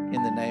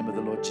in the name of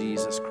the Lord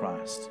Jesus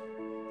Christ.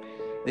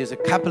 There's a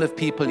couple of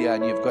people here,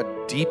 and you've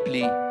got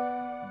deeply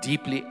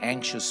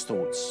anxious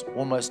thoughts,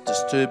 almost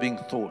disturbing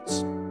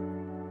thoughts,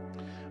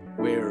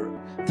 where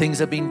things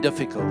have been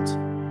difficult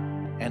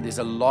and there's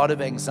a lot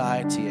of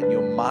anxiety, and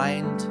your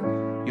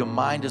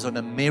mind is on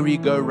a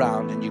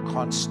merry-go-round, and you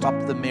can't stop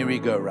the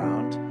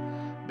merry-go-round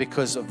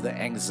because of the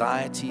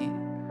anxiety,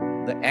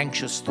 the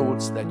anxious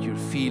thoughts that you're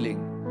feeling,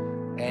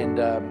 and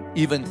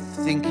even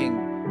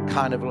thinking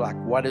kind of like,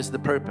 what is the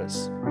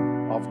purpose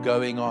of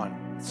going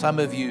on? Some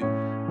of you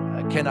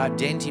can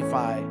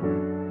identify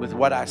with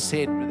what I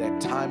said at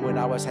that time when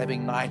I was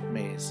having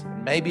nightmares.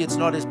 Maybe it's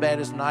not as bad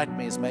as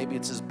nightmares. Maybe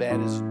it's as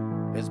bad as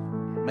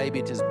maybe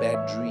it is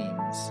bad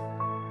dreams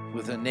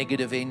with a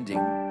negative ending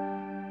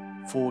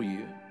for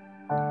you.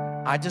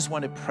 I just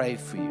want to pray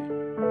for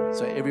you.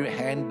 So every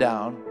hand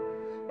down.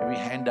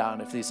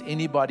 If there's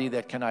anybody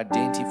that can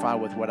identify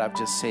with what I've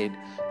just said,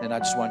 then I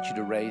just want you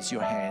to raise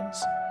your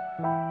hands.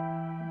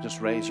 Just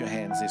raise your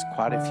hands. There's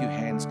quite a few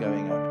hands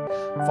going up.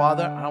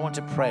 Father, I want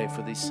to pray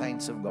for these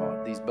saints of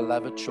God, these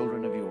beloved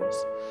children of yours.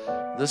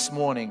 This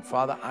morning,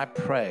 Father, I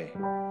pray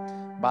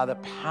by the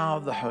power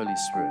of the Holy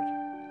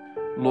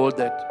Spirit, Lord,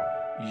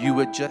 that you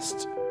would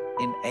just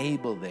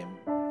enable them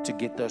to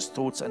get those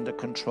thoughts under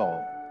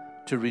control,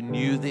 to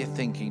renew their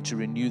thinking, to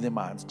renew their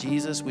minds.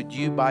 Jesus, would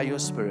you, by your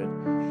Spirit,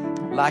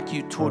 like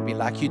you taught me,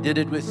 like you did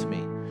it with me,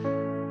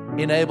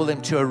 enable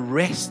them to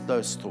arrest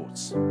those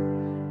thoughts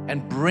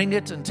and bring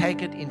it and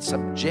take it in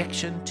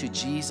subjection to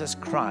Jesus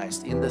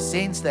Christ, in the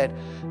sense that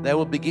they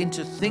will begin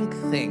to think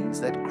things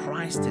that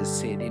Christ has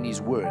said in His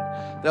Word.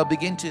 They'll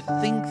begin to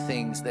think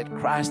things that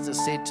Christ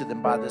has said to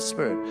them by the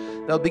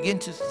Spirit. They'll begin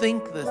to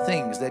think the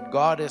things that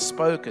God has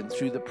spoken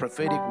through the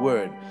prophetic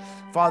Word.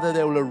 Father,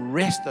 they will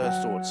arrest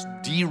those thoughts,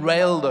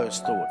 derail those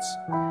thoughts,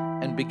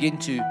 and begin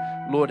to,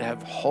 Lord,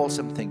 have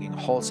wholesome thinking,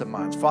 wholesome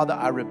minds. Father,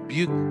 I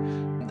rebuke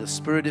the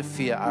spirit of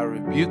fear. I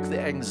rebuke the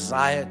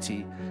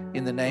anxiety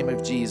in the name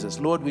of Jesus.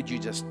 Lord, would you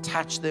just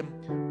touch them,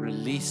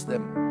 release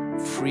them,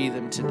 free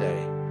them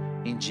today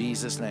in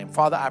Jesus' name.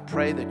 Father, I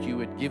pray that you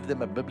would give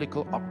them a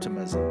biblical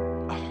optimism,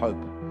 a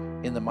hope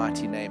in the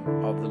mighty name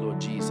of the Lord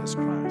Jesus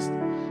Christ.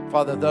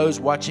 Father, those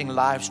watching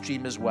live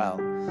stream as well,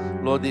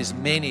 Lord, there's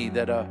many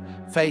that are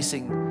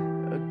facing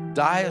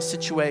dire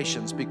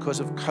situations because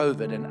of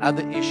COVID and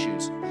other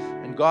issues.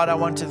 And God, I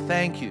want to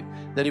thank you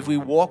that if we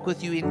walk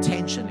with you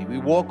intentionally, we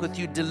walk with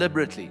you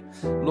deliberately,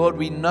 Lord,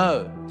 we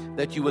know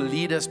that you will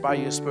lead us by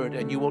your Spirit,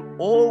 and you will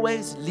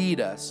always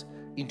lead us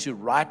into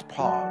right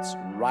paths,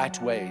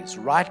 right ways,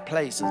 right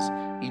places,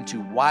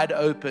 into wide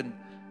open,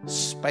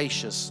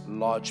 spacious,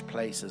 large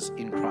places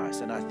in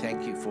Christ. And I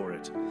thank you for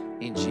it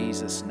in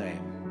Jesus'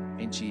 name.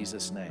 In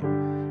Jesus'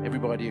 name.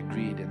 Everybody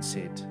agreed and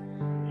said,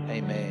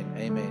 amen.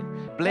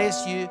 Amen.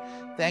 Bless you.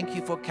 Thank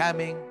you for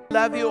coming.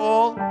 Love you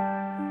all.